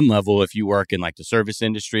 Because at one level, if you work in the service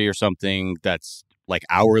industry or something that's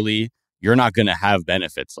hourly, you're not going to have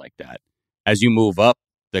benefits like that. As you move up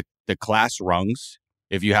the class rungs,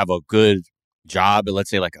 if you have a good job at, let's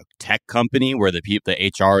say, a tech company where the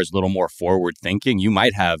HR is a little more forward thinking, you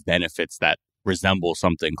might have benefits that resemble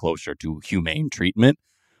something closer to humane treatment.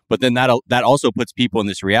 But then that also puts people in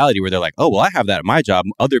this reality where they're like, oh, well, I have that at my job.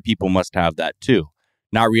 Other people must have that too.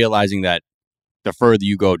 Not realizing that the further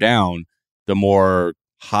you go down, the more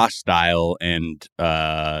hostile and,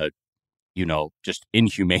 just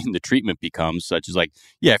inhumane the treatment becomes, such as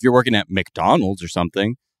if you're working at McDonald's or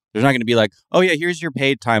something, there's not going to be oh, yeah, here's your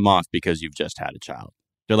paid time off because you've just had a child.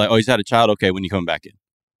 They're like, oh, he's had a child. Okay, when you come back in.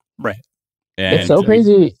 Right. And it's so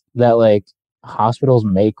crazy that hospitals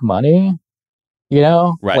make money,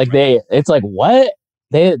 Right. It's what?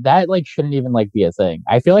 That shouldn't even be a thing.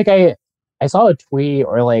 I feel I saw a tweet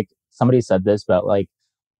or somebody said this about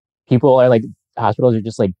people are hospitals are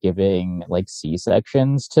just giving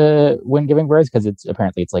C-sections to when giving birth because it's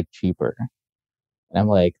cheaper.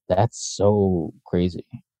 And I'm that's so crazy.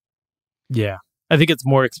 Yeah. I think it's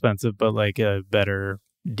more expensive, but a better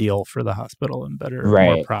deal for the hospital and better,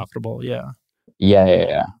 right. More profitable. Yeah.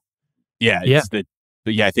 Yeah. But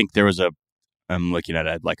I think there was I'm looking at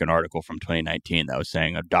an article from 2019 that was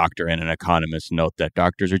saying a doctor and an economist note that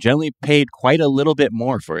doctors are generally paid quite a little bit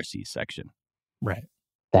more for a C-section. Right.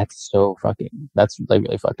 That's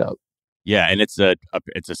really fucked up. Yeah, and it's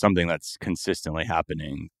something that's consistently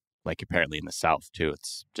happening, apparently in the South too.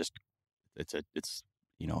 It's just it's a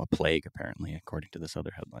plague apparently, according to this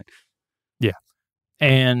other headline. Yeah,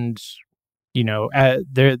 and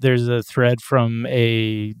there's a thread from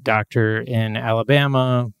a doctor in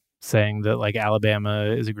Alabama saying that Alabama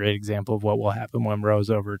is a great example of what will happen when Roe's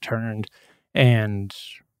overturned, and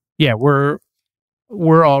yeah, we're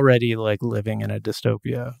already living in a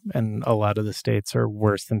dystopia, and a lot of the states are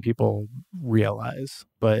worse than people realize.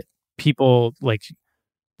 But people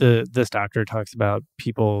this doctor talks about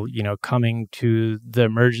people, coming to the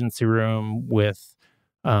emergency room with,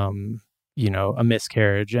 a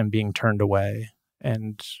miscarriage and being turned away.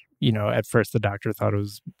 And, at first the doctor thought it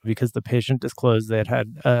was because the patient disclosed they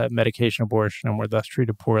had a medication abortion and were thus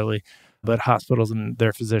treated poorly. But hospitals and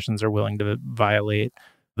their physicians are willing to violate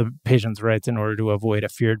the patient's rights in order to avoid a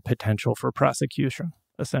feared potential for prosecution,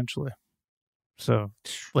 essentially. So,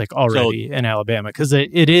 already in Alabama, because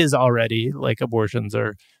it is already abortions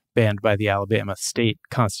are banned by the Alabama state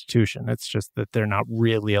constitution. It's just that they're not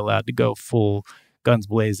really allowed to go full guns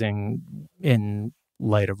blazing in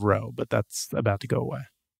light of Roe, but that's about to go away.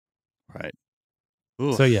 Right.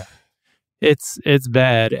 Oof. So yeah, it's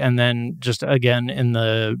bad. And then just again in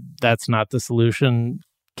the that's not the solution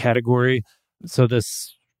category. So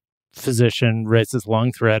this physician writes this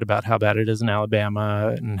long thread about how bad it is in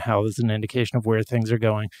Alabama and how it's an indication of where things are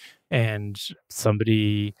going. And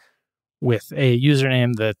somebody with a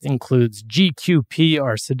username that includes GQP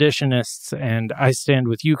are seditionists and I stand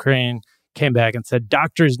with Ukraine came back and said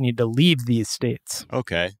doctors need to leave these states.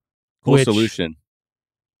 Okay. Cool solution.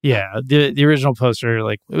 Yeah. The original poster,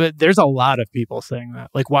 there's a lot of people saying that.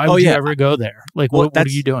 Why would you ever go there? What are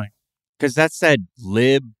you doing? Because that's that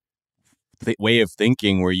lib way of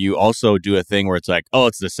thinking where you also do a thing where it's oh,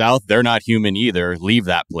 it's the South. They're not human either. Leave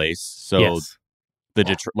that place. So yes.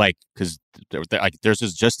 Because they're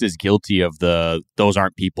just as guilty of those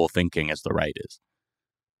aren't people thinking as the right is.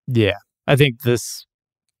 Yeah. I think this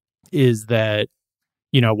is that,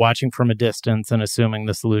 watching from a distance and assuming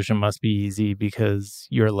the solution must be easy because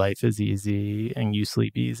your life is easy and you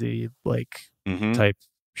sleep easy, type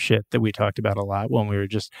shit that we talked about a lot when we were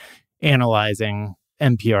just analyzing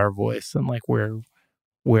NPR voice and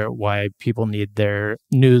why people need their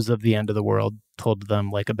news of the end of the world told to them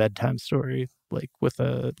like a bedtime story, with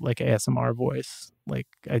a ASMR voice.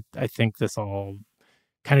 I think this all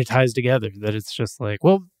kind of ties together, that it's just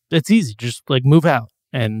well, it's easy, just move out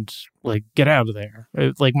and get out of there.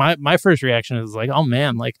 My first reaction is oh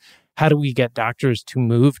man, how do we get doctors to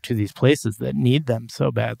move to these places that need them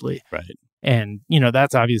so badly? Right. And, you know,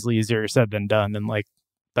 that's obviously easier said than done. And like,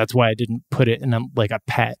 that's why I didn't put it in a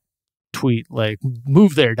pat tweet, like,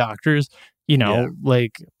 move there, doctors. You know,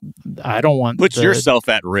 like, I don't want Put yourself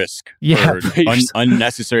at risk for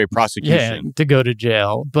unnecessary prosecution. To go to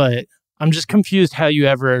jail. But I'm just confused how you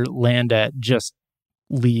ever land at just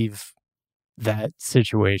leave that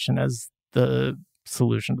situation as the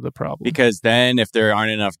solution to the problem. Because then if there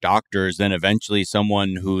aren't enough doctors, then eventually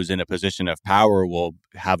someone who's in a position of power will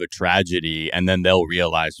have a tragedy, and then they'll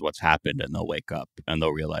realize what's happened and they'll wake up and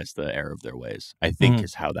they'll realize the error of their ways, I think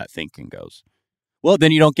is how that thinking goes. Well,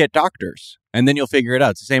 then you don't get doctors, and then you'll figure it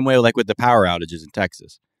out. It's the same way like with the power outages in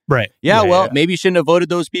Texas. Right. Yeah, maybe you shouldn't have voted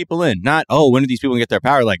those people in. Not, when do these people get their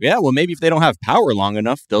power? Like, maybe if they don't have power long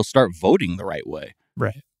enough, they'll start voting the right way.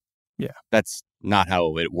 Right. Yeah. That's not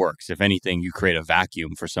how it works. If anything, you create a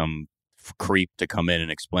vacuum for some creep to come in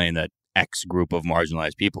and explain that X group of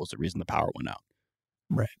marginalized people is the reason the power went out.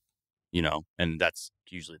 Right. You know, and that's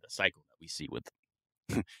usually the cycle that we see with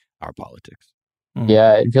our politics.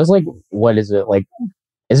 Yeah, it feels like, what is it? Like,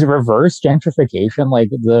 is it reverse gentrification like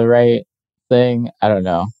the right thing? I don't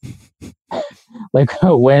know. Like,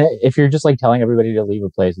 if you're just like telling everybody to leave a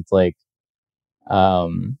place, it's like,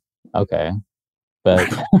 okay.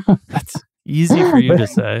 But that's easy for you to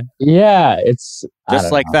say. Yeah, it's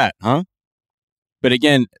just like that, huh? But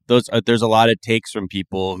again, there's a lot of takes from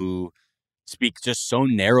people who speak just so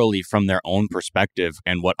narrowly from their own perspective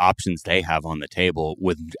and what options they have on the table,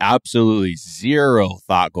 with absolutely zero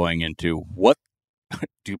thought going into what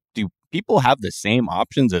do people have the same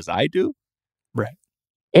options as I do? Right.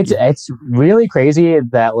 It's really crazy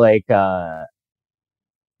that like that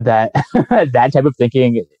that type of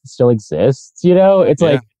thinking still exists. You know, it's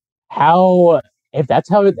like, how, if that's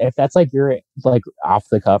like your like off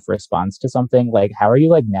the cuff response to something, like how are you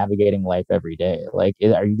like navigating life every day? Like,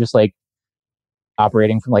 are you just like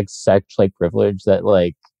operating from like such like privilege that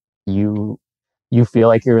like you feel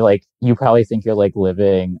like you're like, you probably think you're like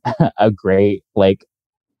living a great like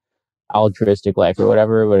altruistic life or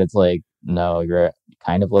whatever, but it's like, no, you're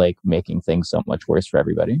kind of like making things so much worse for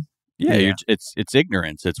everybody. Yeah. It's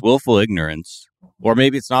ignorance. It's willful ignorance. Or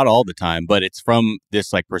maybe it's not all the time, but it's from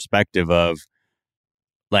this like perspective of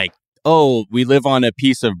like, oh, we live on a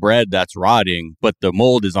piece of bread that's rotting, but the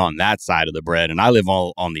mold is on that side of the bread, and I live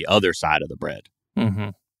all on the other side of the bread. Mm-hmm.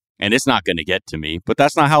 And it's not going to get to me. But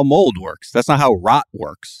that's not how mold works. That's not how rot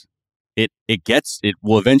works. It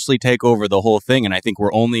will eventually take over the whole thing. And I think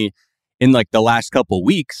we're only in like the last couple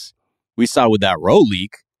weeks, we saw with that Roe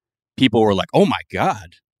leak, people were like, oh my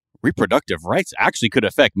God, reproductive rights actually could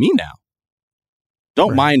affect me now.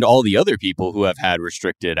 Don't mind all the other people who have had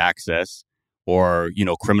restricted access or, you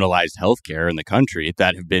know, criminalized healthcare in the country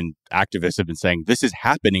that activists have been saying this is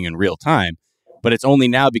happening in real time. But it's only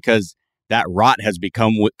now because that rot has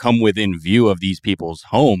come within view of these people's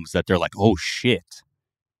homes that they're like, oh shit,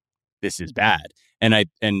 this is bad. And I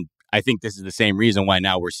think this is the same reason why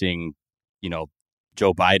now we're seeing, you know,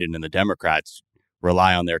 Joe Biden and the Democrats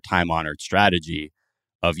rely on their time-honored strategy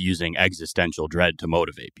of using existential dread to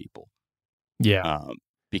motivate people. Yeah.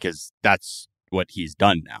 Because that's what he's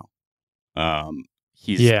done now.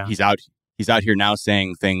 He's out here now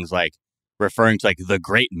saying things like, referring to like the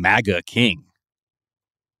great MAGA king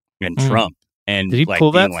and Trump. And did he like,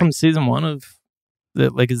 pull that like, from season 1 of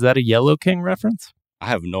the, like, is that a Yellow King reference? I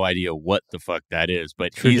have no idea what the fuck that is,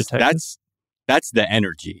 but that's the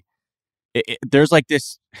energy. There's like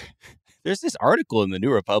this, there's this article in the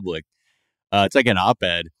New Republic. It's like an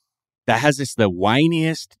op-ed that has the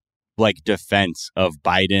whiniest like defense of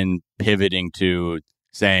Biden pivoting to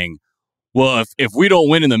saying, well, if we don't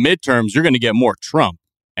win in the midterms, you're going to get more Trump.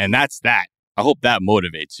 And that's that. I hope that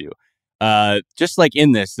motivates you. Just like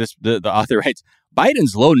in the author writes,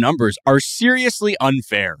 Biden's low numbers are seriously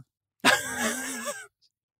unfair.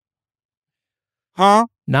 Huh?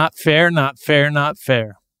 Not fair, not fair, not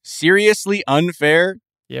fair. Seriously unfair?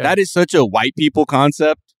 Yeah. That is such a white people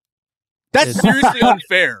concept. That's seriously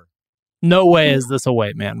unfair. No way is this a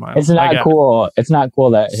white man, Miles. It's not cool. It's not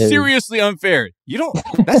cool that seriously unfair. You don't.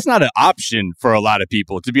 That's not an option for a lot of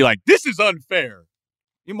people to be like, this is unfair.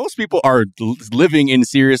 Most people are living in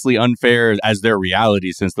seriously unfair as their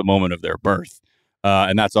reality since the moment of their birth,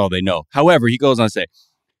 and that's all they know. However, he goes on to say,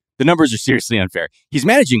 the numbers are seriously unfair. He's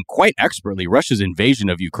managing quite expertly Russia's invasion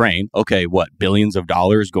of Ukraine. Okay, what, billions of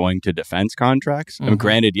dollars going to defense contracts? Mm-hmm. I mean,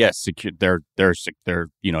 granted, yes, their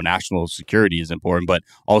national security is important, but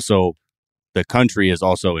also the country is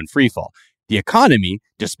also in free fall. The economy,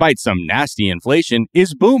 despite some nasty inflation,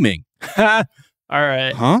 is booming. All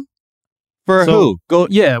right. Huh? For who? Go.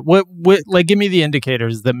 Yeah. What? Like, give me the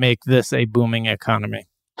indicators that make this a booming economy.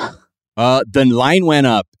 The line went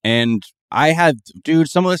up, and dude,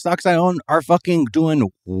 some of the stocks I own are fucking doing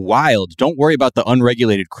wild. Don't worry about the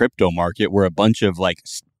unregulated crypto market where a bunch of like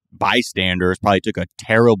bystanders probably took a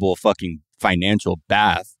terrible fucking financial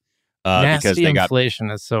bath. Because they got inflation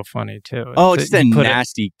is so funny too. It's a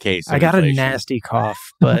nasty case. I got a nasty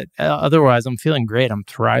cough, but otherwise I'm feeling great. I'm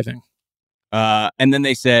thriving. And then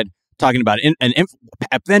they said, talking about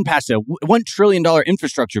then passed a $1 trillion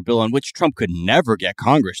infrastructure bill on which Trump could never get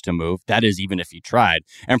Congress to move. That is, even if he tried.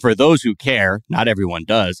 And for those who care, not everyone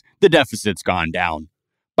does, the deficit's gone down.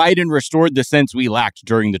 Biden restored the sense we lacked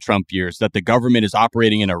during the Trump years, that the government is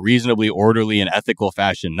operating in a reasonably orderly and ethical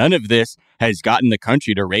fashion. None of this has gotten the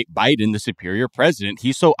country to rate Biden the superior president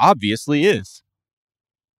he so obviously is.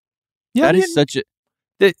 Yeah, that is such a...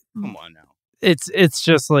 come on now. It's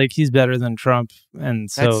just like he's better than Trump, and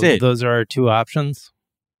so those are our two options.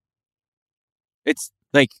 It's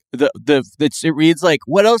like it reads like,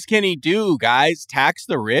 what else can he do, guys? Tax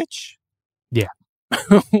the rich? Yeah.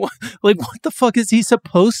 Like, what the fuck is he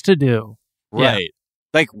supposed to do? Right. Yeah.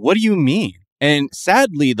 Like, what do you mean? And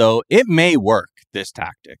sadly, though, it may work, this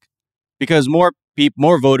tactic, because more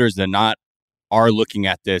voters than not are looking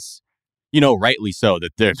at this, rightly so,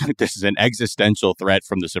 that this is an existential threat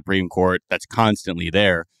from the Supreme Court that's constantly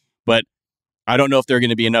there. But I don't know if there are going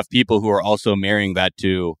to be enough people who are also marrying that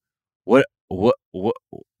to what's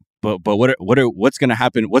going to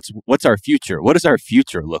happen? What's our future? What does our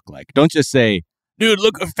future look like? Don't just say, dude,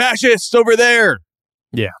 look, fascists over there.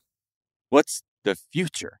 Yeah. What's the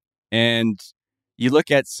future? And you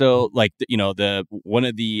look at, one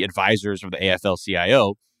of the advisors of the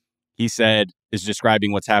AFL-CIO, he said, is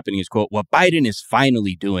describing what's happening is, quote, what Biden is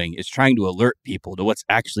finally doing is trying to alert people to what's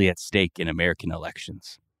actually at stake in American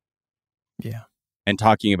elections. Yeah. And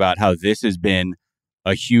talking about how this has been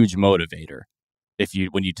a huge motivator.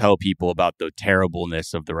 When you tell people about the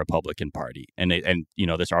terribleness of the Republican Party, and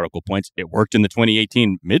this article points, it worked in the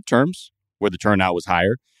 2018 midterms where the turnout was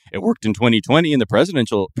higher. It worked in 2020 in the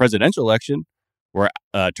presidential election where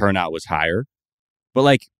turnout was higher.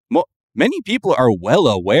 But many people are well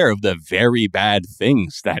aware of the very bad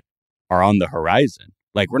things that are on the horizon.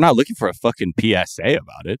 Like, we're not looking for a fucking PSA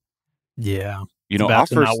about it. Yeah, it's about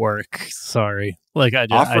to not work. Sorry,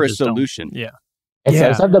 offer a solution. Yeah.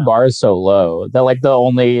 It's like the bar is so low that the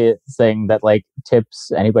only thing that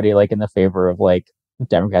tips anybody in the favor of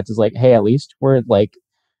Democrats is hey, at least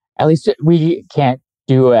we can't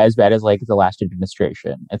do as bad as the last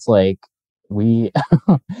administration. It's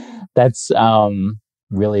that's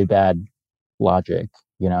really bad logic,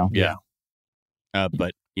 Yeah.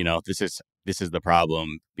 But this is the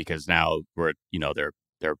problem, because now we're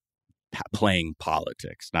they're playing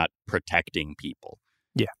politics, not protecting people.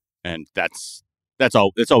 Yeah. And that's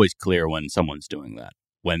always clear when someone's doing that,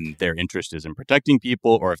 when their interest is in protecting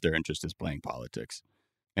people or if their interest is playing politics.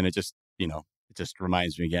 And it just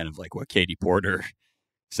reminds me again of what Katie Porter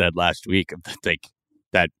said last week,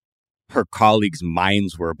 that her colleagues'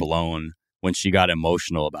 minds were blown when she got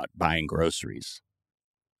emotional about buying groceries.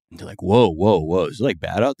 And they're like, whoa, is it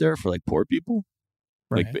bad out there for poor people?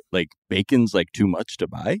 Right. Like bacon's too much to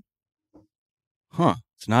buy? Huh.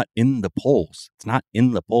 It's not in the polls. It's not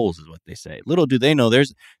in the polls is what they say. Little do they know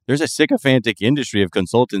there's a sycophantic industry of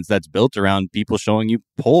consultants that's built around people showing you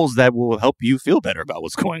polls that will help you feel better about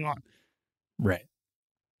what's going on. Right.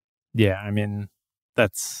 Yeah, I mean,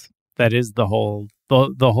 that is the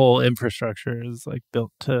whole infrastructure is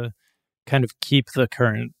built to kind of keep the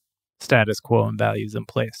current status quo and values in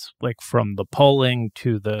place, from the polling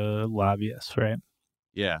to the lobbyists, right?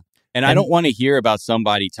 Yeah. And I don't want to hear about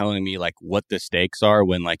somebody telling me what the stakes are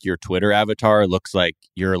when your Twitter avatar looks like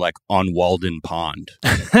you're on Walden Pond.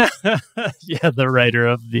 Yeah, the writer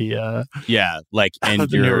of the and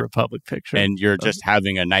the New Republic picture, and you're just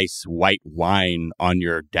having a nice white wine on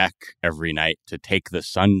your deck every night to take the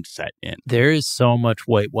sunset in. There is so much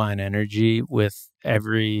white wine energy with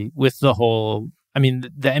the whole. I mean,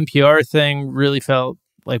 the NPR thing really felt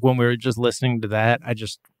when we were just listening to that.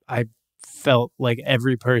 I felt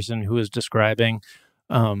every person who was describing,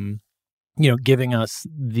 giving us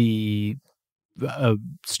the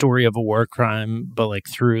story of a war crime, but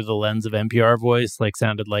through the lens of NPR voice,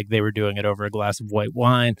 sounded like they were doing it over a glass of white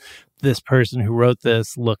wine. This person who wrote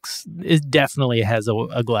this definitely has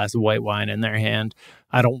a glass of white wine in their hand.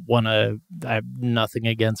 I have nothing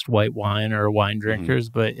against white wine or wine drinkers,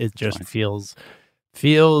 but it just feels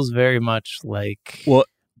very much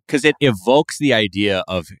because it evokes the idea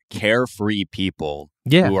of carefree people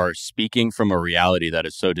who are speaking from a reality that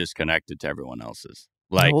is so disconnected to everyone else's.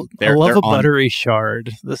 I love a buttery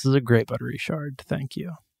shard. This is a great buttery shard. Thank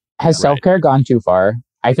you. Has self-care gone too far?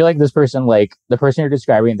 I feel this person, the person you're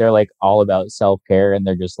describing, they're all about self-care, and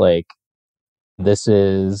they're just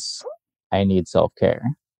I need self-care.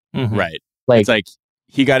 Mhm. Right. Like, It's like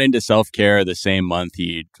he got into self-care the same month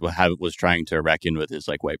he was trying to reckon with his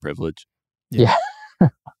like white privilege. yeah.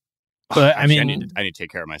 But Actually, I mean, I need to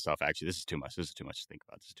take care of myself. Actually, this is too much. This is too much to think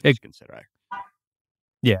about. This is too much to consider.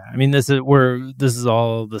 yeah, I mean, this is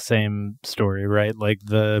all the same story, right? Like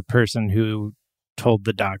the person who told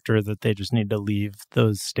the doctor that they just need to leave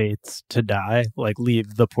those states to die, like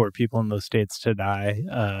leave the poor people in those states to die,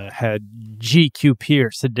 had GQ peer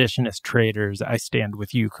seditionist traitors. I stand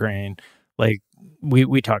with Ukraine. Like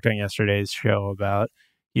we talked on yesterday's show about,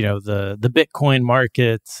 the Bitcoin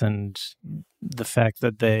markets and the fact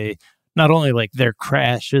that they not only like their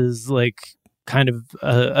crash is like kind of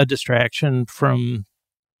a distraction from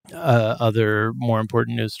other more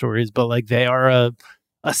important news stories, but like they are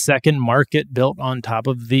a second market built on top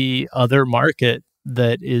of the other market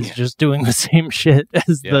that is just doing the same shit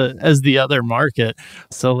as the other market.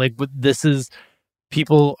 So like this is,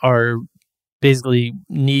 people are basically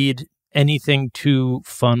need anything to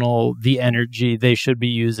funnel the energy they should be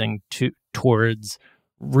using towards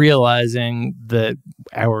realizing that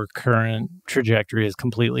our current trajectory is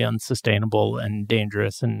completely unsustainable and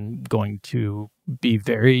dangerous and going to be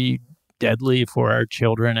very deadly for our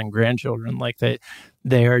children and grandchildren. Like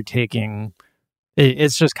they are taking,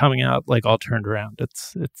 it's just coming out like all turned around.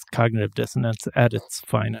 It's cognitive dissonance at its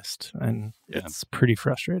finest, and it's pretty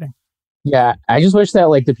frustrating. Yeah, I just wish that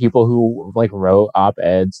like the people who like wrote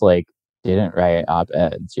op-eds like didn't write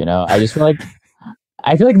op-eds, I just feel like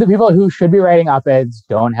the people who should be writing op-eds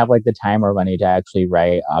don't have like the time or money to actually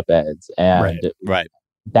write op-eds, and Right.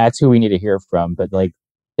 that's who we need to hear from, but like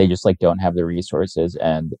they just like don't have the resources,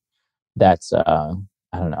 and that's I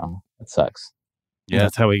don't know, it sucks. Yeah, and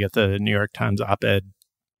that's how we get the New York Times op-ed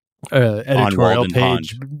editorial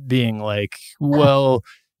page being like, well,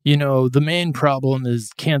 the main problem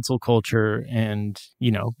is cancel culture, and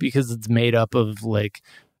because it's made up of like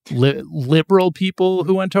liberal people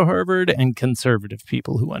who went to Harvard and conservative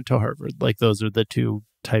people who went to Harvard. Like those are the two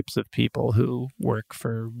types of people who work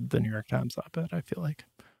for the New York Times op-ed, I feel like.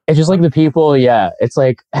 It's just like the people, it's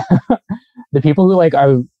like the people who like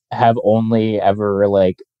have only ever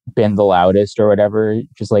like been the loudest or whatever,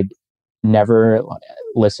 just like never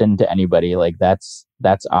listened to anybody. Like that's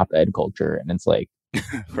op-ed culture, and it's like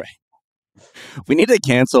right. We need to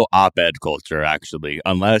cancel op-ed culture, actually,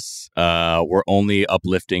 unless we're only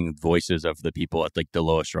uplifting voices of the people at like the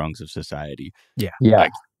lowest rungs of society. Yeah.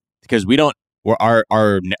 Like, because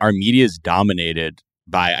our media is dominated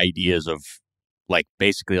by ideas of like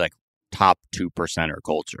basically like top 2%er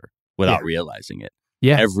culture without realizing it.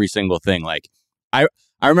 Yeah. Every single thing. Like I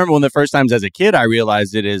remember one of the first times as a kid I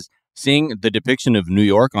realized it is seeing the depiction of New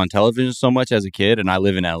York on television so much as a kid, and I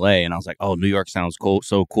live in LA, and I was like, oh, New York sounds cool,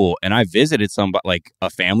 so cool. And I visited somebody, like a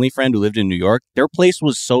family friend who lived in New York. Their place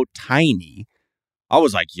was so tiny. I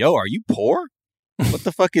was like, yo, are you poor? What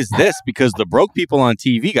the fuck is this? Because the broke people on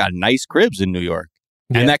TV got nice cribs in New York.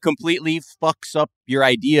 And that completely fucks up your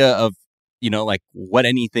idea of, like what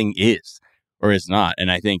anything is or is not. And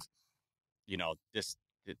I think,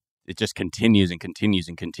 it just continues and continues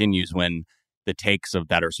and continues when the takes of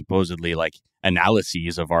that are supposedly like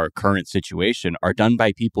analyses of our current situation are done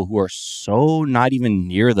by people who are so not even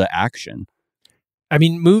near the action. I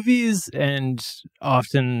mean, movies and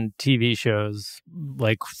often TV shows,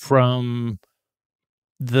 like from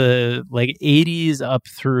the like 80s up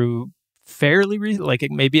through fairly recent, like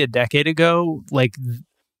maybe a decade ago, like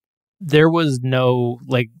there was no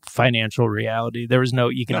like financial reality. There was no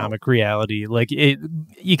economic reality. Like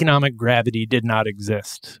economic gravity did not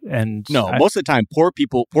exist. And most of the time, poor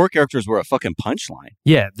characters were a fucking punchline.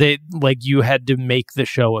 Yeah, they like you had to make the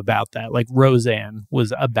show about that. Like Roseanne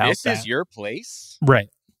was about this that. Is your place, right?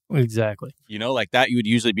 Exactly. Like that would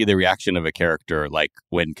usually be the reaction of a character, like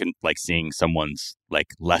when like seeing someone's like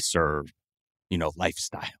lesser,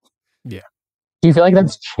 lifestyle. Yeah. Do you feel like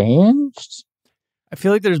that's changed? I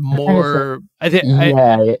feel like there's more. I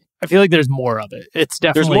feel like there's more of it. It's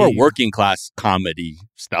definitely there's more working class comedy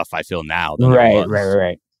stuff. I feel now than there was.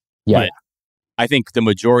 Right. Yeah. But I think the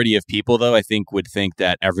majority of people, though, would think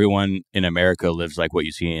that everyone in America lives like what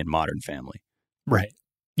you see in Modern Family. Right.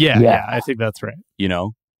 Yeah. I think that's right.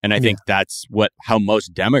 And I think that's how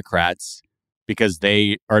most Democrats,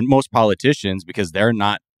 most politicians, because they're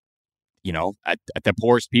not, at the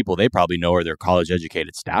poorest people they probably know are their college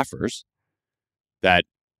educated staffers.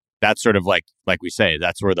 That's sort of like we say,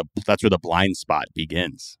 that's where the blind spot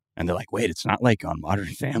begins. And they're like, wait, it's not like on Modern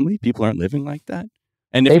Family. People aren't living like that.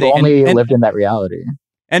 And if they've only lived in that reality.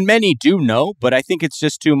 And many do know, but I think it's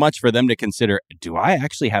just too much for them to consider. Do I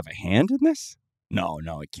actually have a hand in this? No,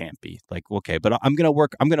 it can't be. Like, okay, but I'm gonna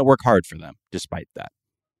work hard for them despite that.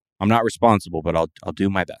 I'm not responsible, but I'll do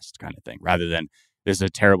my best, kind of thing. Rather than, this is a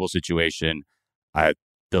terrible situation. The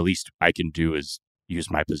least I can do is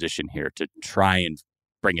use my position here to try and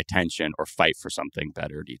bring attention or fight for something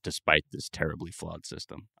better, despite this terribly flawed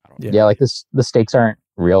system. I don't know. Yeah, like this, the stakes aren't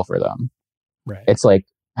real for them. Right. It's like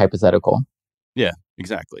hypothetical. Yeah,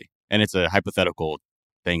 exactly. And it's a hypothetical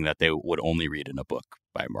thing that they would only read in a book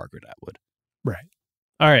by Margaret Atwood. Right.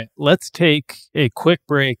 All right. Let's take a quick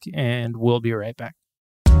break and we'll be right back.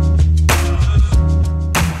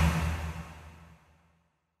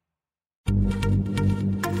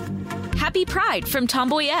 Happy Pride from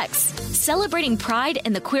Tomboy X, celebrating pride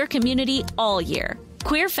and the queer community all year.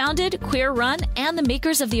 Queer founded, queer run, and the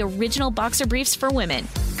makers of the original boxer briefs for women,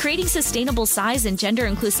 creating sustainable size and gender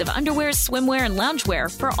inclusive underwear, swimwear, and loungewear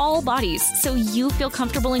for all bodies so you feel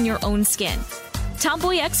comfortable in your own skin.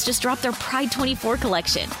 Tomboy X just dropped their Pride 24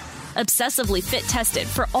 collection. Obsessively fit tested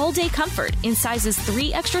for all day comfort in sizes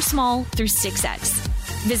 3 extra small through 6X.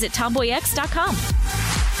 Visit tomboyx.com.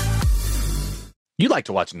 You like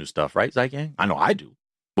to watch new stuff, right, Zygang? I know I do.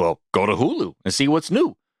 Well, go to Hulu and see what's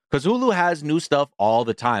new. Because Hulu has new stuff all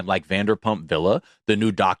the time, like Vanderpump Villa, the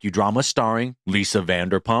new docudrama starring Lisa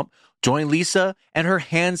Vanderpump. Join Lisa and her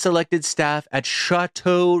hand-selected staff at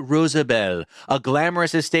Chateau Rosabelle, a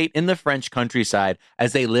glamorous estate in the French countryside,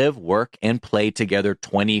 as they live, work, and play together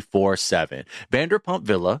 24/7. Vanderpump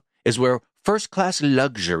Villa is where first-class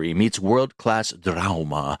luxury meets world-class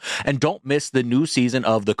drama. And don't miss the new season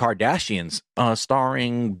of The Kardashians,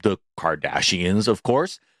 starring the Kardashians, of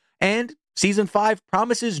course. And Season 5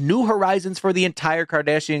 promises new horizons for the entire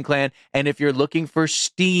Kardashian clan. And if you're looking for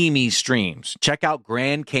steamy streams, check out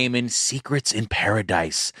Grand Cayman Secrets in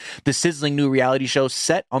Paradise, the sizzling new reality show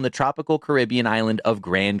set on the tropical Caribbean island of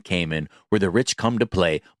Grand Cayman, where the rich come to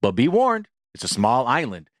play. But be warned, it's a small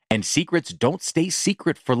island, and secrets don't stay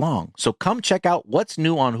secret for long. So come check out what's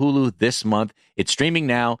new on Hulu this month. It's streaming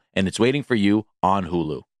now, and it's waiting for you on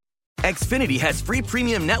Hulu. Xfinity has free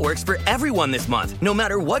premium networks for everyone this month, no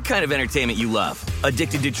matter what kind of entertainment you love.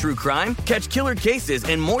 Addicted to true crime? Catch killer cases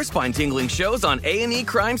and more spine-tingling shows on A&E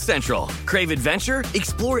Crime Central. Crave adventure?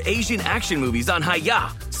 Explore Asian action movies on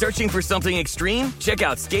Hi-Ya. Searching for something extreme? Check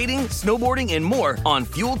out skating, snowboarding, and more on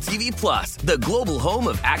Fuel TV Plus, the global home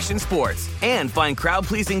of action sports. And find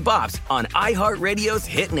crowd-pleasing bops on iHeartRadio's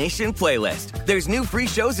Hit Nation playlist. There's new free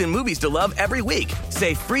shows and movies to love every week.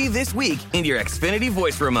 Say free this week in your Xfinity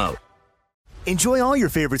voice remote. Enjoy all your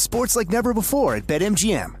favorite sports like never before at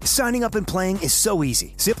BetMGM. Signing up and playing is so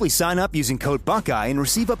easy. Simply sign up using code Buckeye and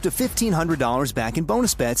receive up to $1,500 back in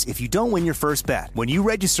bonus bets if you don't win your first bet. When you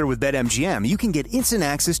register with BetMGM, you can get instant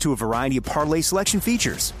access to a variety of parlay selection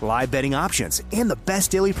features, live betting options, and the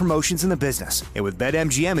best daily promotions in the business. And with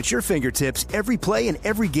BetMGM at your fingertips, every play and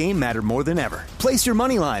every game matter more than ever. Place your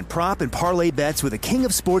moneyline, prop, and parlay bets with the king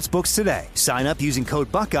of sportsbooks today. Sign up using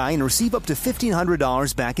code Buckeye and receive up to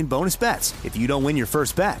 $1,500 back in bonus bets if you don't win your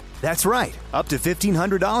first bet. That's right, up to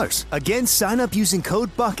 $1,500. Again, sign up using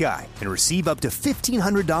code Buckeye and receive up to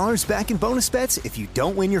 $1,500 back in bonus bets if you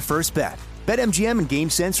don't win your first bet. BetMGM and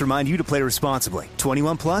GameSense remind you to play responsibly.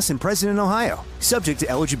 21 plus and present in Ohio. Subject to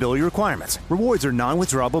eligibility requirements. Rewards are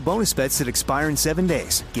non-withdrawable bonus bets that expire in 7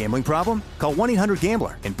 days. Gambling problem? Call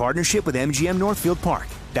 1-800-GAMBLER in partnership with MGM Northfield Park.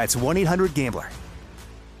 That's 1-800-GAMBLER.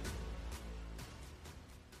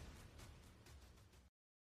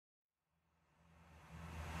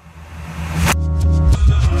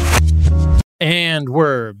 And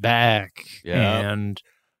we're back. Yeah. And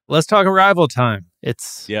let's talk Arrival time.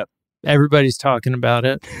 It's everybody's talking about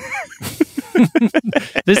it.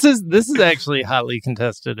 This is actually hotly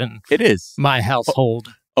contested in my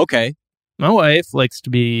household. Okay. My wife likes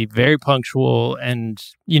to be very punctual and,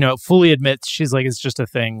 fully admits, she's like, it's just a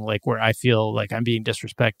thing like where I feel like I'm being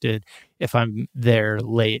disrespected if I'm there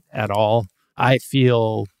late at all. I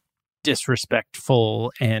feel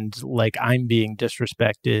disrespectful and like I'm being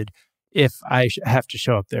disrespected if I have to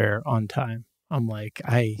show up there on time. I'm like,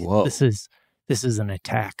 this is an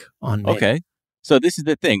attack on me. Okay. So this is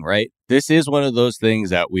the thing, right? This is one of those things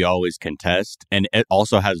that we always contest. And it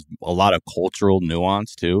also has a lot of cultural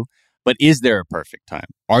nuance too. But is there a perfect time?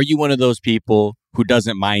 Are you one of those people who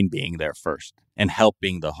doesn't mind being there first and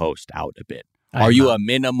helping the host out a bit? Are you a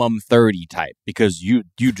minimum 30 type? Because you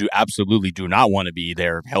absolutely do not want to be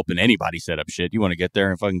there helping anybody set up shit. You want to get there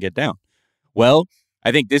and fucking get down. Well,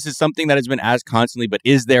 I think this is something that has been asked constantly, but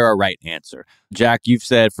is there a right answer? Jack, you've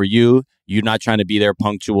said for you're not trying to be there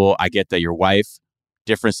punctual. I get that your wife,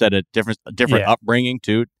 different upbringing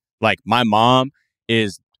too. Like my mom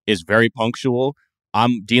is very punctual,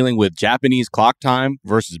 I'm dealing with Japanese clock time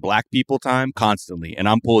versus black people time constantly, and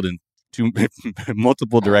I'm pulled in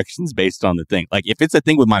multiple directions based on the thing. Like if it's a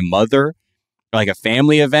thing with my mother, like a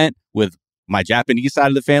family event with my Japanese side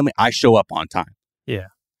of the family, I show up on time. Yeah.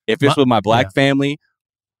 If it's with my black family,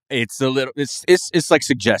 it's a little, it's like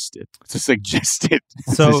suggested. It's a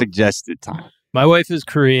suggested time. My wife is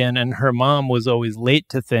Korean, and her mom was always late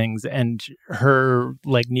to things, and her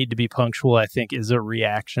like need to be punctual, I think, is a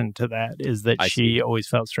reaction to that, is that she always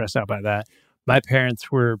felt stressed out by that. My parents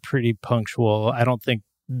were pretty punctual. I don't think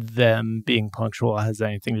them being punctual has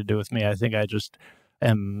anything to do with me. I think I just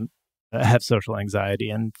have social anxiety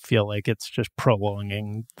and feel like it's just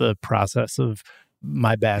prolonging the process of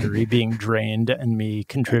my battery being drained and me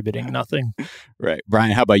contributing nothing. Right.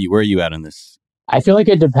 Brian, how about you? Where are you at on this? I feel like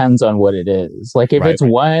it depends on what it is. Like if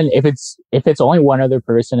if it's only one other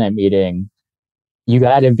person at meeting, you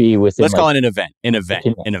got to be within. Let's call it an event.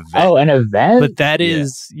 Oh, an event. But that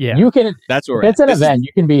is, You can. That's where it's an event.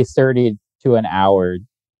 You can be 30 to an hour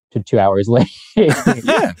to 2 hours late.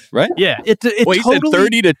 Yeah. Right. Yeah. It Wait, totally, you said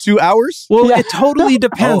 30 to 2 hours? Well, it totally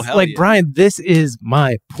depends. Brian, this is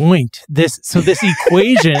my point. This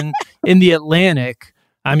equation in the Atlantic.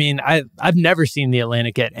 I mean, I've never seen the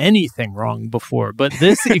Atlantic get anything wrong before, but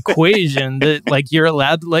this equation that like you're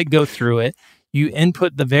allowed to like go through it, you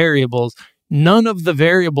input the variables. None of the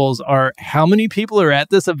variables are how many people are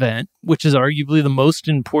at this event, which is arguably the most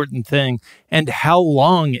important thing, and how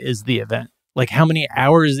long is the event? Like how many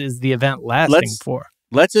hours is the event lasting for?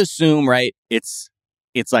 Let's assume, right, it's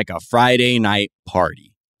like a Friday night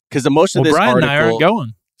party. Because most of this Brian article... and I aren't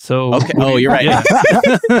going. So okay. Oh, you're right. Yeah.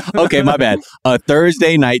 Okay, my bad. A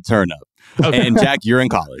Thursday night turn up. Okay. And Jack, you're in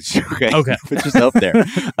college. Okay. Put yourself there.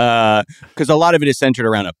 Because a lot of it is centered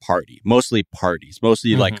around a party. Mostly parties.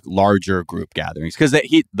 Mostly like larger group gatherings. Because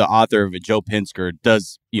the author of it, Joe Pinsker,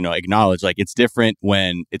 does, acknowledge like it's different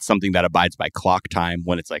when it's something that abides by clock time,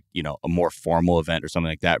 when it's like, a more formal event or something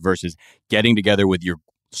like that, versus getting together with your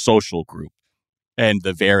social group and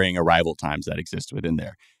the varying arrival times that exist within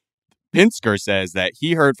there. Pinsker says that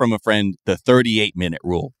he heard from a friend the 38-minute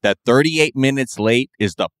rule, that 38 minutes late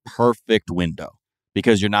is the perfect window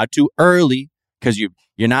because you're not too early, because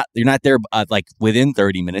you're not there like within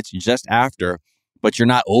 30 minutes, you're just after, but you're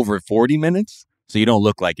not over 40 minutes, so you don't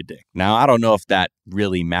look like a dick. Now, I don't know if that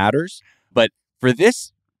really matters, but for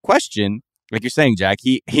this question, like you're saying, Jack,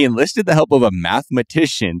 he enlisted the help of a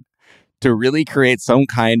mathematician to really create some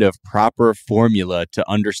kind of proper formula to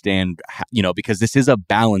understand, because this is a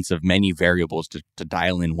balance of many variables to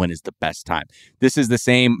dial in when is the best time. This is the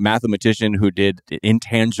same mathematician who did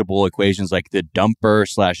intangible equations like the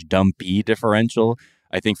dumper/dumpy differential.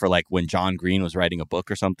 I think for like when John Green was writing a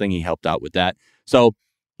book or something, he helped out with that. So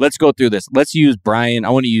let's go through this. Let's use Brian.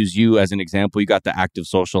 I want to use you as an example. You got the active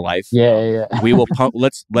social life. Yeah. We will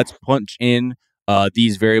let's punch in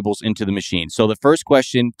these variables into the machine. So the first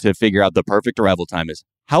question to figure out the perfect arrival time is,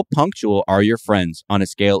 how punctual are your friends on a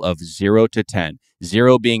scale of 0 to 10?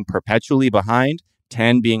 0 being perpetually behind,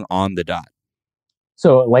 10 being on the dot.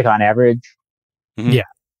 So like on average? Mm-hmm. Yeah.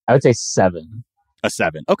 I would say 7. A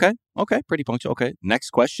 7. Okay. Pretty punctual. Okay. Next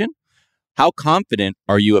question. How confident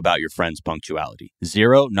are you about your friends' punctuality?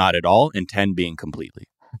 0, not at all, and 10 being completely.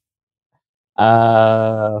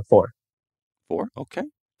 4. 4. Okay.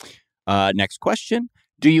 Next question.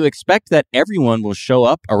 Do you expect that everyone will show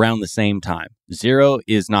up around the same time? 0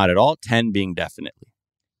 is not at all, 10 being definitely.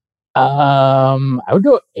 I would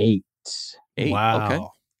go 8. 8. Wow. Okay.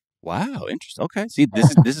 Wow. Interesting. Okay. See,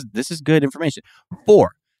 this is good information.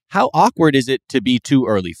 4. How awkward is it to be too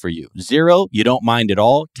early for you? 0, you don't mind at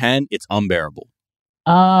all. 10, it's unbearable.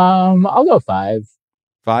 I'll go 5.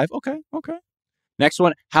 5. Okay. Next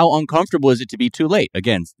one. How uncomfortable is it to be too late?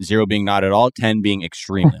 Again, 0 being not at all, 10 being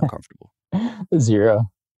extremely uncomfortable.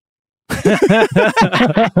 0.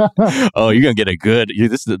 Oh, you're going to get a good...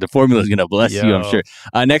 the formula is going to bless you, I'm sure.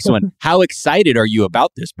 Next one. How excited are you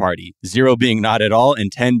about this party? 0 being not at all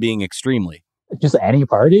and 10 being extremely. Just any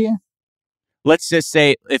party? Let's just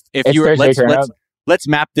say if you were... Let's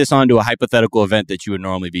map this onto a hypothetical event that you would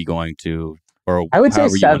normally be going to. Or I would say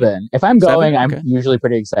 7. If I'm going, I'm usually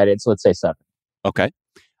pretty excited. So let's say 7. Okay.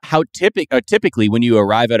 How typically when you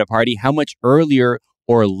arrive at a party, how much earlier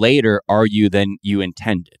or later are you than you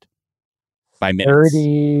intended? By minutes?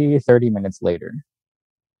 30 minutes later.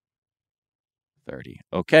 30.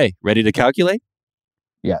 Okay. Ready to calculate?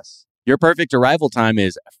 Yes. Your perfect arrival time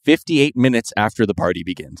is 58 minutes after the party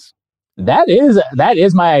begins. That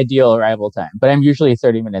is my ideal arrival time, but I'm usually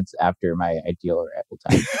 30 minutes after my ideal arrival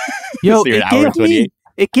time. Yo,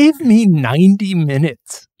 it gave me 90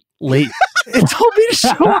 minutes late. It told me to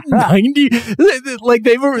show up 90. Like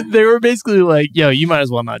they were basically like, yo, you might as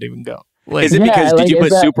well not even go. Like, is it because did you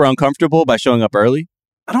put super uncomfortable by showing up early?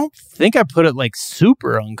 I don't think I put it like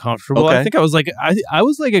super uncomfortable. Okay. I think I was like I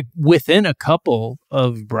was like within a couple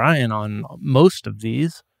of Brian on most of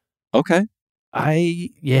these. Okay.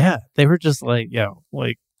 They were just like, yo,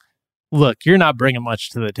 like, look, you're not bringing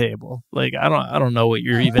much to the table. Like, I don't know what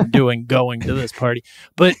you're even doing going to this party.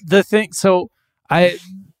 But the thing, so I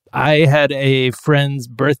had a friend's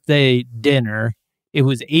birthday dinner. It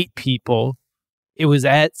was 8 people. It was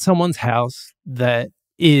at someone's house that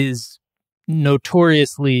is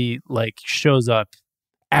notoriously like shows up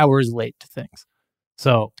hours late to things.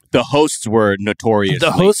 So the hosts were notorious.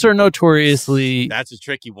 The hosts are notoriously. That's a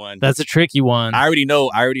tricky one. I already know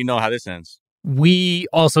how this ends. We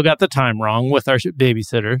also got the time wrong with our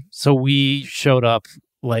babysitter, so we showed up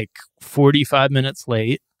like 45 minutes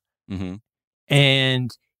late,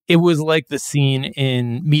 and it was like the scene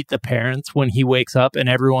in Meet the Parents when he wakes up and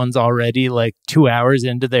everyone's already like 2 hours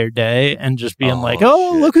into their day and just being look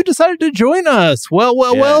who decided to join us.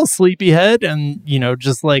 Well, sleepyhead. And,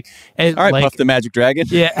 just like, all right, like, Puff the Magic Dragon.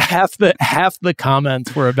 Yeah. Half the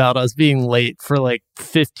comments were about us being late for like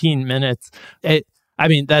 15 minutes.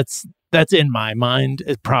 That's in my mind.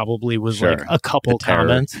 It probably was like a couple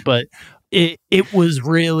comments, but it was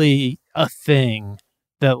really a thing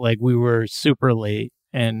that like we were super late.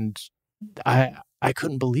 And I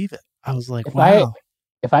couldn't believe it. I was like, wow.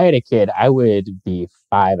 If I had a kid, I would be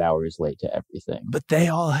 5 hours late to everything. But they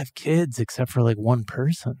all have kids except for like one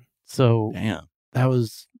person. So damn, that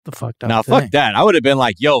was the fucked up Now, thing. fuck that. I would have been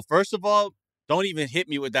like, yo, first of all, don't even hit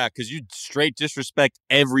me with that because you straight disrespect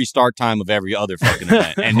every start time of every other fucking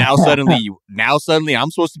event. And now suddenly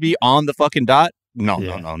I'm supposed to be on the fucking dot?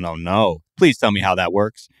 No. Please tell me how that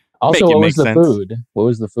works. Also, what was the food? What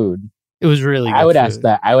was the food? It was really good. I would ask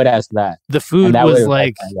that. The food was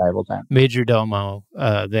like Major Domo.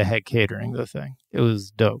 They had catering, the thing. It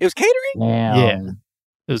was dope. It was catering? Yeah.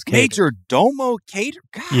 It was catering. Major Domo cater?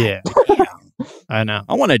 God, yeah. I know.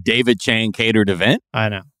 I want a David Chang catered event. I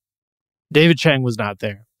know. David Chang was not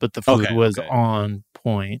there, but the food was on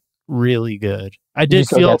point. Really good. I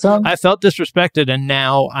felt disrespected, and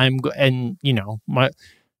now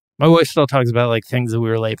my wife still talks about like things that we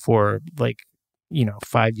were late for, like,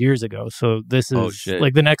 5 years ago. So this is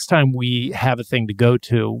like the next time we have a thing to go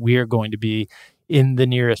to, we are going to be in the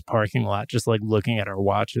nearest parking lot, just like looking at our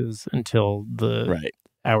watches until the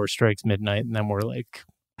hour strikes midnight. And then we're like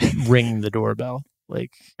ringing the doorbell.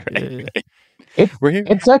 Like,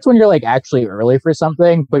 it sucks when you're like actually early for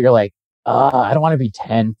something, but you're like, I don't want to be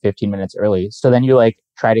 10, 15 minutes early. So then you like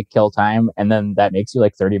try to kill time. And then that makes you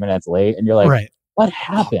like 30 minutes late. And you're like, what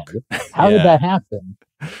happened? How did that happen?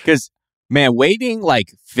 Because man, waiting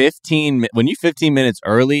like 15 minutes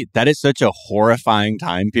early, that is such a horrifying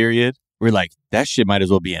time period. We're like, that shit might as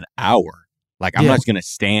well be an hour. Like, I'm not just going to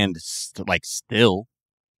stand still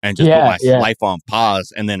and just put my life on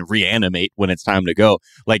pause and then reanimate when it's time to go.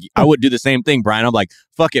 Like, I would do the same thing, Brian. I'm like,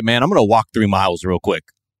 fuck it, man. I'm going to walk 3 miles real quick.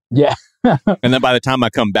 Yeah. And then by the time I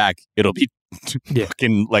come back, it'll be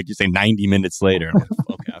fucking, like you say, 90 minutes later.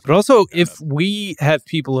 But also, if we have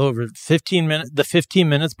people over, the 15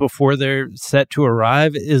 minutes before they're set to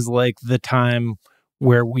arrive is like the time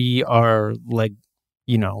where we are like,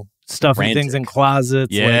 stuffing things in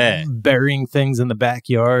closets, like burying things in the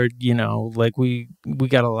backyard, like we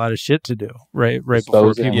got a lot of shit to do, right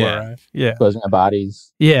before people arrive. Yeah. Disposing of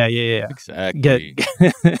bodies. Yeah. Exactly.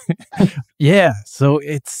 Yeah. So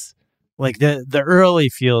it's like the early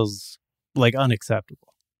feels like unacceptable.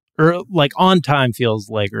 Like on time feels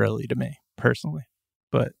like early to me personally,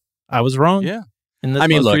 but I was wrong. Yeah. In this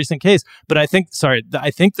most recent case, but I think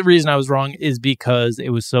the reason I was wrong is because it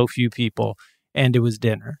was so few people and it was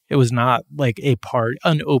dinner. It was not like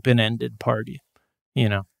an open-ended party,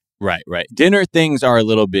 Right. Dinner things are a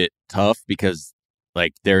little bit tough because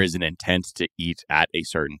like there is an intent to eat at a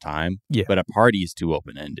certain time. Yeah. But a party is too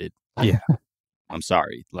open-ended. Yeah. I'm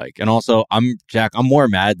sorry. Like, and also I'm more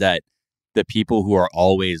mad that the people who are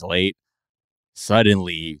always late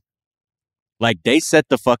suddenly, like, they set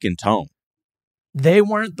the fucking tone. They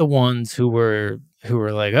weren't the ones who were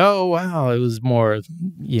like, oh wow, it was more,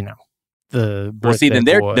 the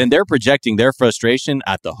then they're projecting their frustration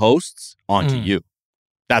at the hosts onto you.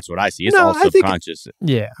 That's what I see. It's all subconscious.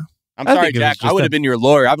 I'm sorry, Jack. I would have been your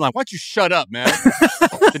lawyer. I'm like, why don't you shut up, man?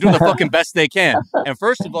 They're doing the fucking best they can. And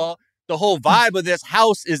first of all, the whole vibe of this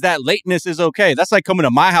house is that lateness is okay. That's like coming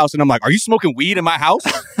to my house and I'm like, are you smoking weed in my house?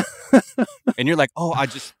 And you're like, oh, I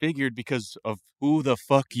just figured because of who the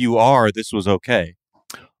fuck you are, this was okay.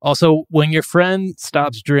 Also, when your friend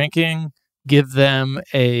stops drinking, give them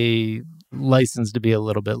a license to be a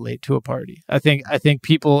little bit late to a party. I think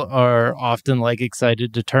people are often like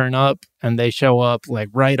excited to turn up, and they show up like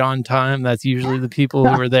right on time. That's usually the people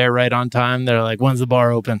who are there right on time. They're like, "When's the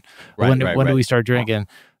bar open? When do we start drinking?"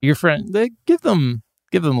 Your friend, they give them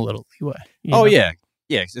a little leeway. Yeah,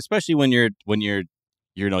 especially when you're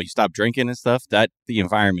you stop drinking and stuff. That the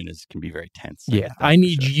environment can be very tense. I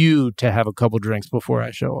need you to have a couple drinks before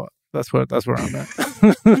I show up. That's where I'm at.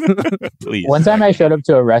 Please. One time I showed up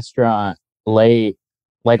to a restaurant late,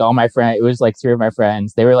 like all my friends, it was like 3 of my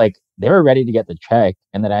friends. They were ready to get the check,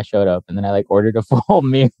 and then I showed up, and then I like ordered a full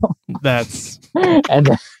meal. That's and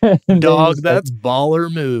dog. That's baller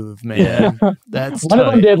move, man. That's one of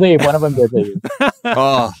them did leave.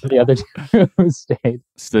 Oh, the other 2 stayed.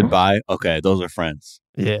 Stood by. Okay, those are friends.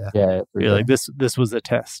 Yeah. You're sure. Like this was a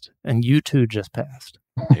test, and you two just passed.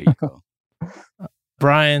 There you go.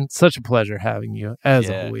 Brian, such a pleasure having you, as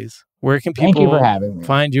always. Where can people Thank you for having me.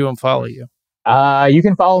 Find you and follow you? You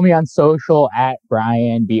can follow me on social at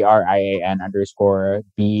Brian, BRIAN_BAHE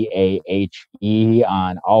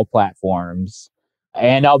on all platforms.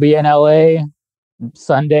 And I'll be in LA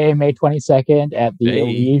Sunday, May 22nd at the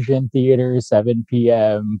Elysian Theater, 7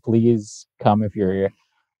 p.m. Please come if you're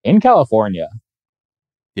in California.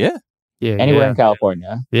 Yeah. Anywhere in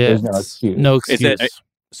California. Yeah. There's no excuse. No excuse. Is it a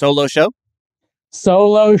solo show?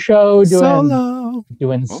 Solo show,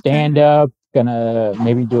 doing stand-up. Gonna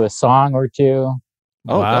maybe do a song or 2.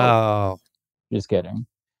 Oh, wow. Just kidding.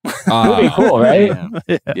 It'll be cool, right?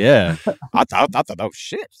 Yeah. I thought, oh,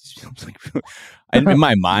 shit. In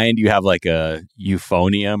my mind, you have like a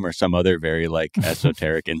euphonium or some other very like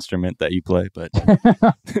esoteric instrument that you play, but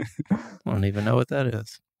I don't even know what that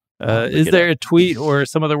is. Is there a tweet or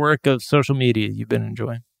some other work of social media you've been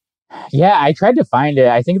enjoying? Yeah, I tried to find it.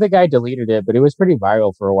 I think the guy deleted it, but it was pretty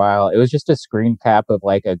viral for a while. It was just a screen cap of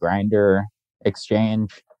like a Grindr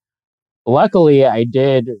exchange. Luckily, I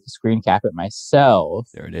did screen cap it myself.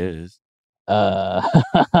 There it is. Should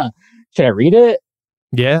I read it?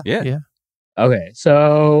 Yeah. Okay,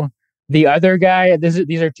 so the other guy,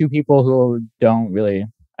 these are 2 people who don't really,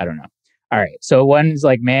 I don't know. All right, so one's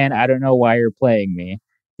like, man, I don't know why you're playing me.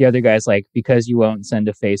 The other guy's like, because you won't send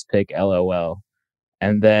a face pic, LOL.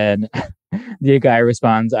 And then the guy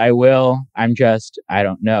responds, I will, I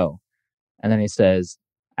don't know. And then he says,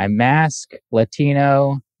 I'm masked,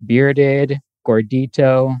 Latino, bearded,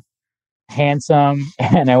 gordito, handsome,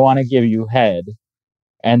 and I want to give you head.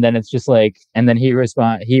 And then it's just like, and then he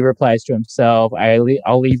replies to himself,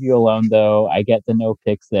 I'll leave you alone though. I get the no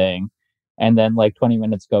pics thing. And then like 20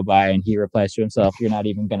 minutes go by and he replies to himself, you're not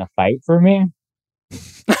even going to fight for me?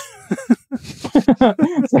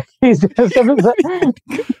 So he's just,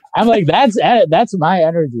 I'm like, that's my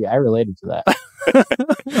energy. I related to that.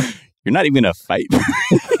 You're not even gonna fight.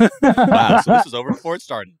 Wow, so this is over before it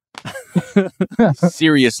started.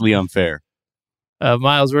 Seriously unfair.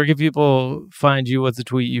 Miles, where can people find you? What's a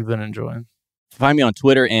tweet you've been enjoying? Find me on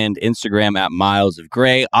Twitter and Instagram at Miles of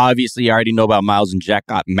Gray. Obviously, you already know about Miles and Jack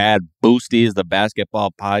Got Mad Boosties, the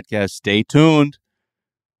basketball podcast. Stay tuned.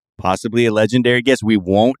 Possibly a legendary guest. We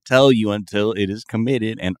won't tell you until it is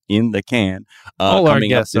committed and in the can. All our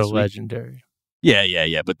guests are legendary.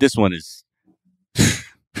 Yeah. But this one is...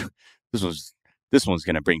 This one's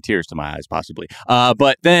going to bring tears to my eyes, possibly.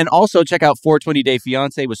 But then also check out 420 Day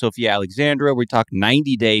Fiancé with Sophia Alexandra. We talk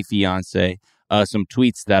 90 Day Fiancé. Some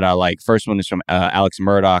tweets that I like. First one is from Alex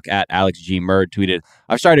Murdoch at Alex G. Murd tweeted,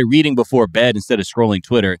 I've started reading before bed instead of scrolling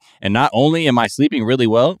Twitter. And not only am I sleeping really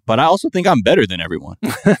well, but I also think I'm better than everyone.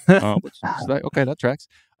 Which is like, okay, that tracks.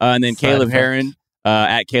 And then Caleb Heron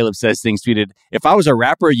at Caleb Says Things tweeted, if I was a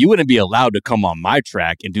rapper, you wouldn't be allowed to come on my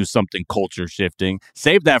track and do something culture shifting.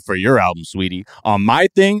 Save that for your album, sweetie. On my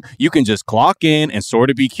thing, you can just clock in and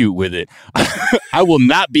sort of be cute with it. I will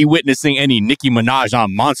not be witnessing any Nicki Minaj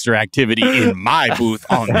on Monster activity in my booth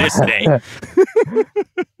on this day.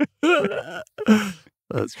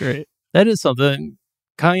 That's great. That is something.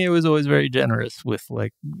 Kanye was always very generous with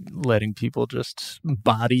like letting people just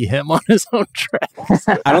body him on his own tracks.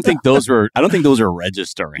 I don't think those were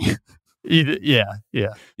registering. Yeah. He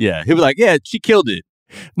was like, yeah, she killed it.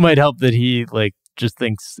 Might help that he like just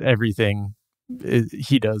thinks everything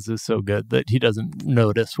he does is so good that he doesn't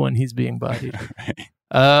notice when he's being bodied.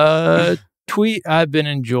 Right. Tweet I've been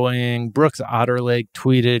enjoying. Brooks Otterlake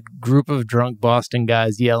tweeted, group of drunk Boston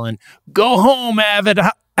guys yelling, "Go home,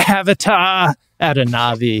 Avatar!" at a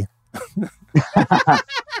Navi.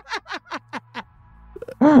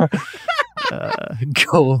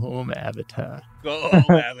 Go home, Avatar.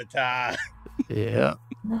 Yeah.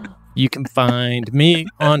 You can find me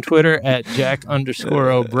on Twitter at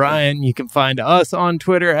Jack_O'Brien. You can find us on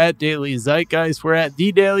Twitter at Daily Zeitgeist. We're at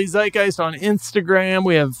The Daily Zeitgeist on Instagram.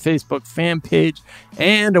 We have a Facebook fan page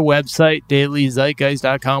and a website,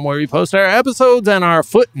 dailyzeitgeist.com, where we post our episodes and our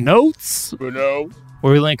footnotes, where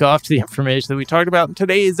we link off to the information that we talked about in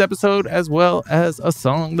today's episode, as well as a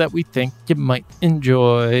song that we think you might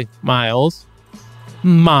enjoy. Miles,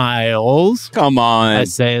 come on. I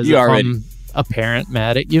say as if I'm a parent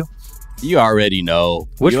mad at you. You already know.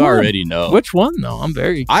 Already know. Which one, though? I'm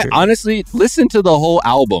very curious. I honestly, listen to the whole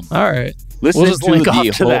album. All right. Listen we'll just to link the off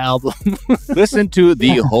whole, to the album. Listen to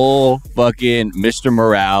the whole fucking Mr.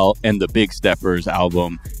 Morale and the Big Steppers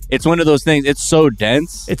album. It's one of those things. It's so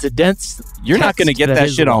dense. It's a dense. You're not going to get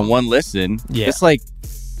that shit on one listen. Yeah. It's like,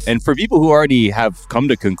 and for people who already have come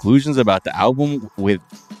to conclusions about the album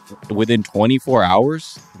within 24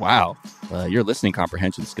 hours, wow. Your listening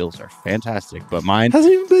comprehension skills are fantastic, but mine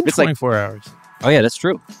hasn't even been 24 hours. Oh yeah, that's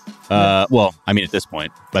true. Well, I mean, at this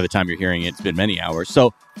point, by the time you're hearing it, it's been many hours.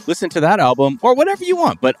 So listen to that album or whatever you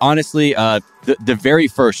want. But honestly, the very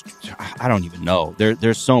first, I don't even know.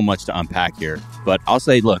 There's so much to unpack here. But I'll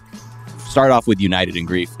say, look, start off with United in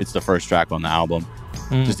Grief. It's the first track on the album,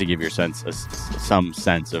 just to give your some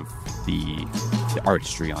sense of the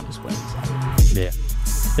artistry on display. Yeah.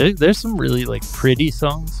 There's some really like pretty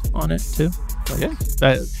songs on it too.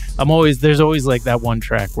 Like, there's always like that one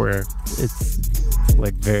track where it's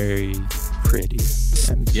like very pretty,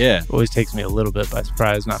 and it always takes me a little bit by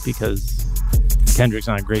surprise. Not because Kendrick's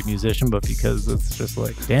not a great musician, but because it's just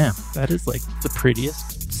like, damn, that is like the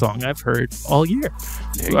prettiest song I've heard all year.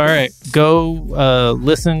 All right, go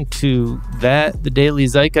listen to that. The Daily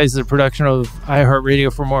Zeitgeist is a production of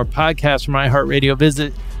iHeartRadio. For more podcasts from iHeartRadio,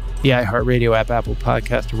 visit the iHeartRadio app, Apple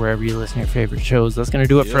Podcast, or wherever you listen to your favorite shows. That's going to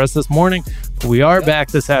do it for us this morning. We are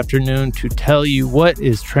back this afternoon to tell you what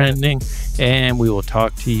is trending, and we will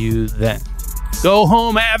talk to you then. Go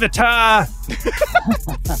home, Avatar!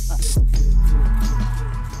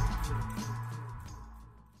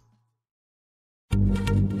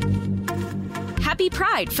 Happy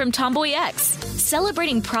Pride from Tomboy X,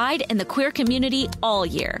 celebrating pride and the queer community all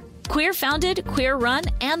year. Queer founded, queer run,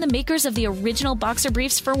 and the makers of the original boxer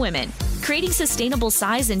briefs for women, creating sustainable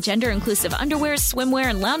size and gender inclusive underwear, swimwear,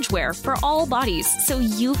 and loungewear for all bodies so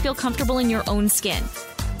you feel comfortable in your own skin.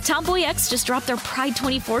 Tomboy X just dropped their Pride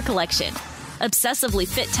 24 collection, obsessively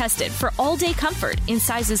fit tested for all day comfort in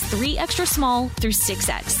sizes 3 extra small through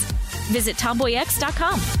 6X. Visit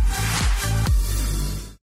tomboyx.com.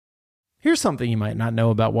 Here's something you might not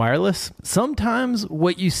know about wireless. Sometimes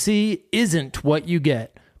what you see isn't what you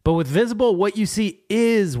get. But with Visible, what you see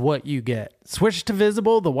is what you get. Switch to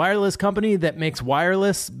Visible, the wireless company that makes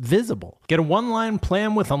wireless visible. Get a one-line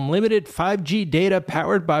plan with unlimited 5G data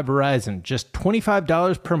powered by Verizon. Just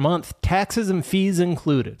 $25 per month, taxes and fees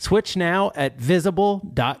included. Switch now at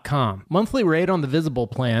Visible.com. Monthly rate on the Visible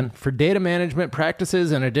plan. For data management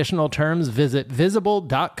practices and additional terms, visit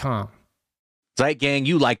Visible.com. Zeit Gang,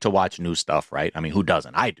 you like to watch new stuff, right? I mean, who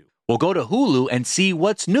doesn't? I do. Well, go to Hulu and see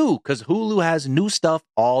what's new, because Hulu has new stuff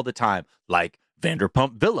all the time, like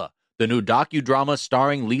Vanderpump Villa, the new docudrama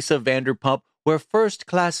starring Lisa Vanderpump, where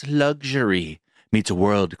first-class luxury meets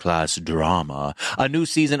world-class drama. A new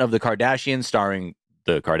season of The Kardashians starring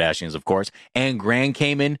the Kardashians, of course, and Grand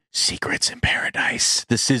Cayman, Secrets in Paradise,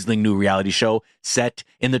 the sizzling new reality show set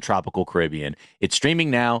in the tropical Caribbean. It's streaming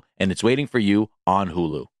now, and it's waiting for you on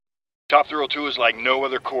Hulu. Top Thrill 2 is like no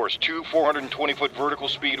other course. 2 420-foot vertical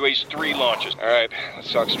speedways, 3 launches. All right,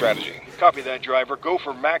 let's talk strategy. Copy that, driver. Go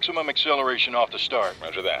for maximum acceleration off the start.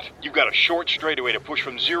 Roger that. You've got a short straightaway to push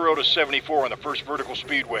from 0 to 74 on the first vertical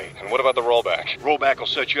speedway. And what about the rollback? Rollback will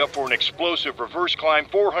set you up for an explosive reverse climb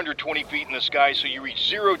 420 feet in the sky so you reach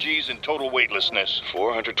 0 G's in total weightlessness.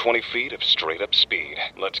 420 feet of straight-up speed.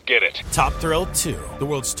 Let's get it. Top Thrill 2, the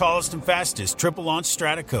world's tallest and fastest triple-launch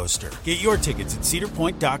strata coaster. Get your tickets at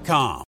cedarpoint.com.